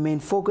them to remain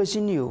focused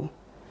in you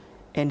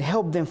and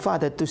help them,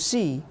 Father, to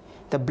see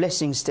the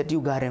blessings that you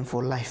got them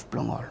for life,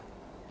 Blongol.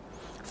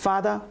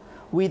 Father,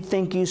 we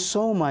thank you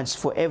so much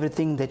for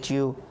everything that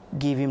you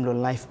give him, Lord,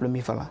 life,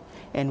 Blomifala.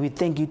 And we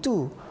thank you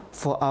too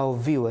for our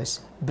viewers.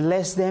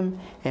 Bless them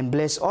and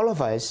bless all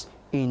of us.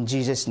 In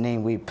Jesus'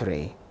 name we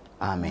pray.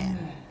 Amen.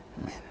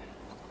 Amen.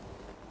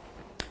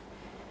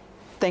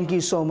 Thank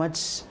you so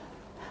much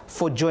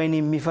for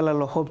joining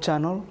Mifala Hope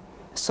Channel,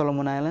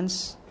 Solomon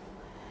Islands.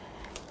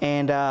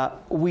 And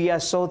we are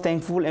so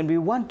thankful and we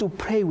want to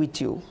pray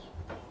with you.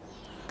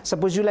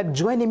 Suppose you like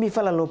joining me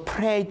fala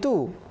pray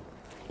too.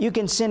 You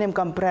can send him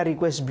come prayer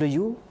request below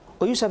you,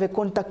 or you have a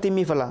contact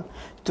me fala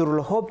through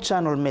the Hope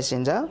Channel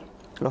Messenger,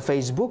 lo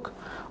Facebook,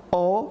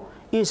 or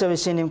you have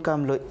send him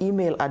come lo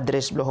email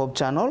address below Hope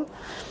Channel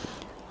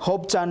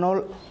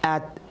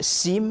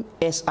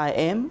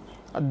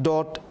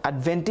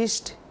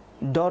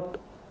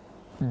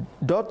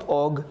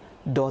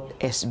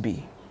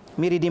sim@adventist.org.sb.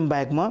 Me reading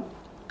back ma.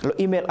 Lo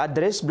email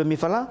address belum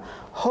mifala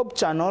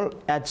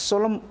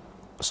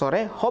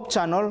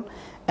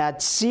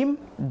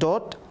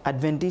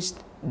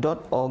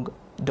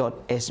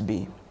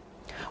hopechannel@sim.adventist.org.sb.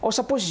 Or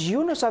suppose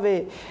you no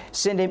sabe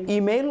send them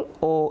email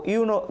or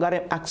you no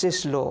got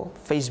access lo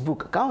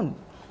Facebook account,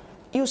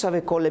 you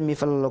sabe call them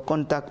mifala lo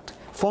contact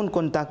phone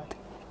contact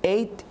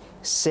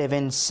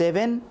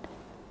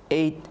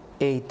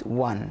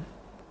 877-881.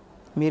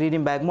 Me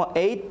reading back mo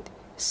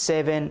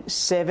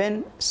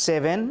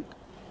 8777881.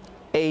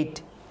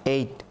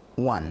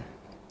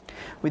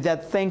 With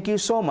that, thank you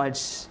so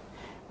much.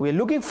 We're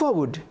looking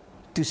forward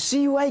to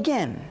see you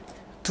again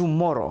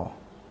tomorrow.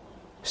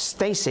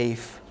 Stay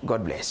safe.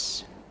 God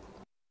bless.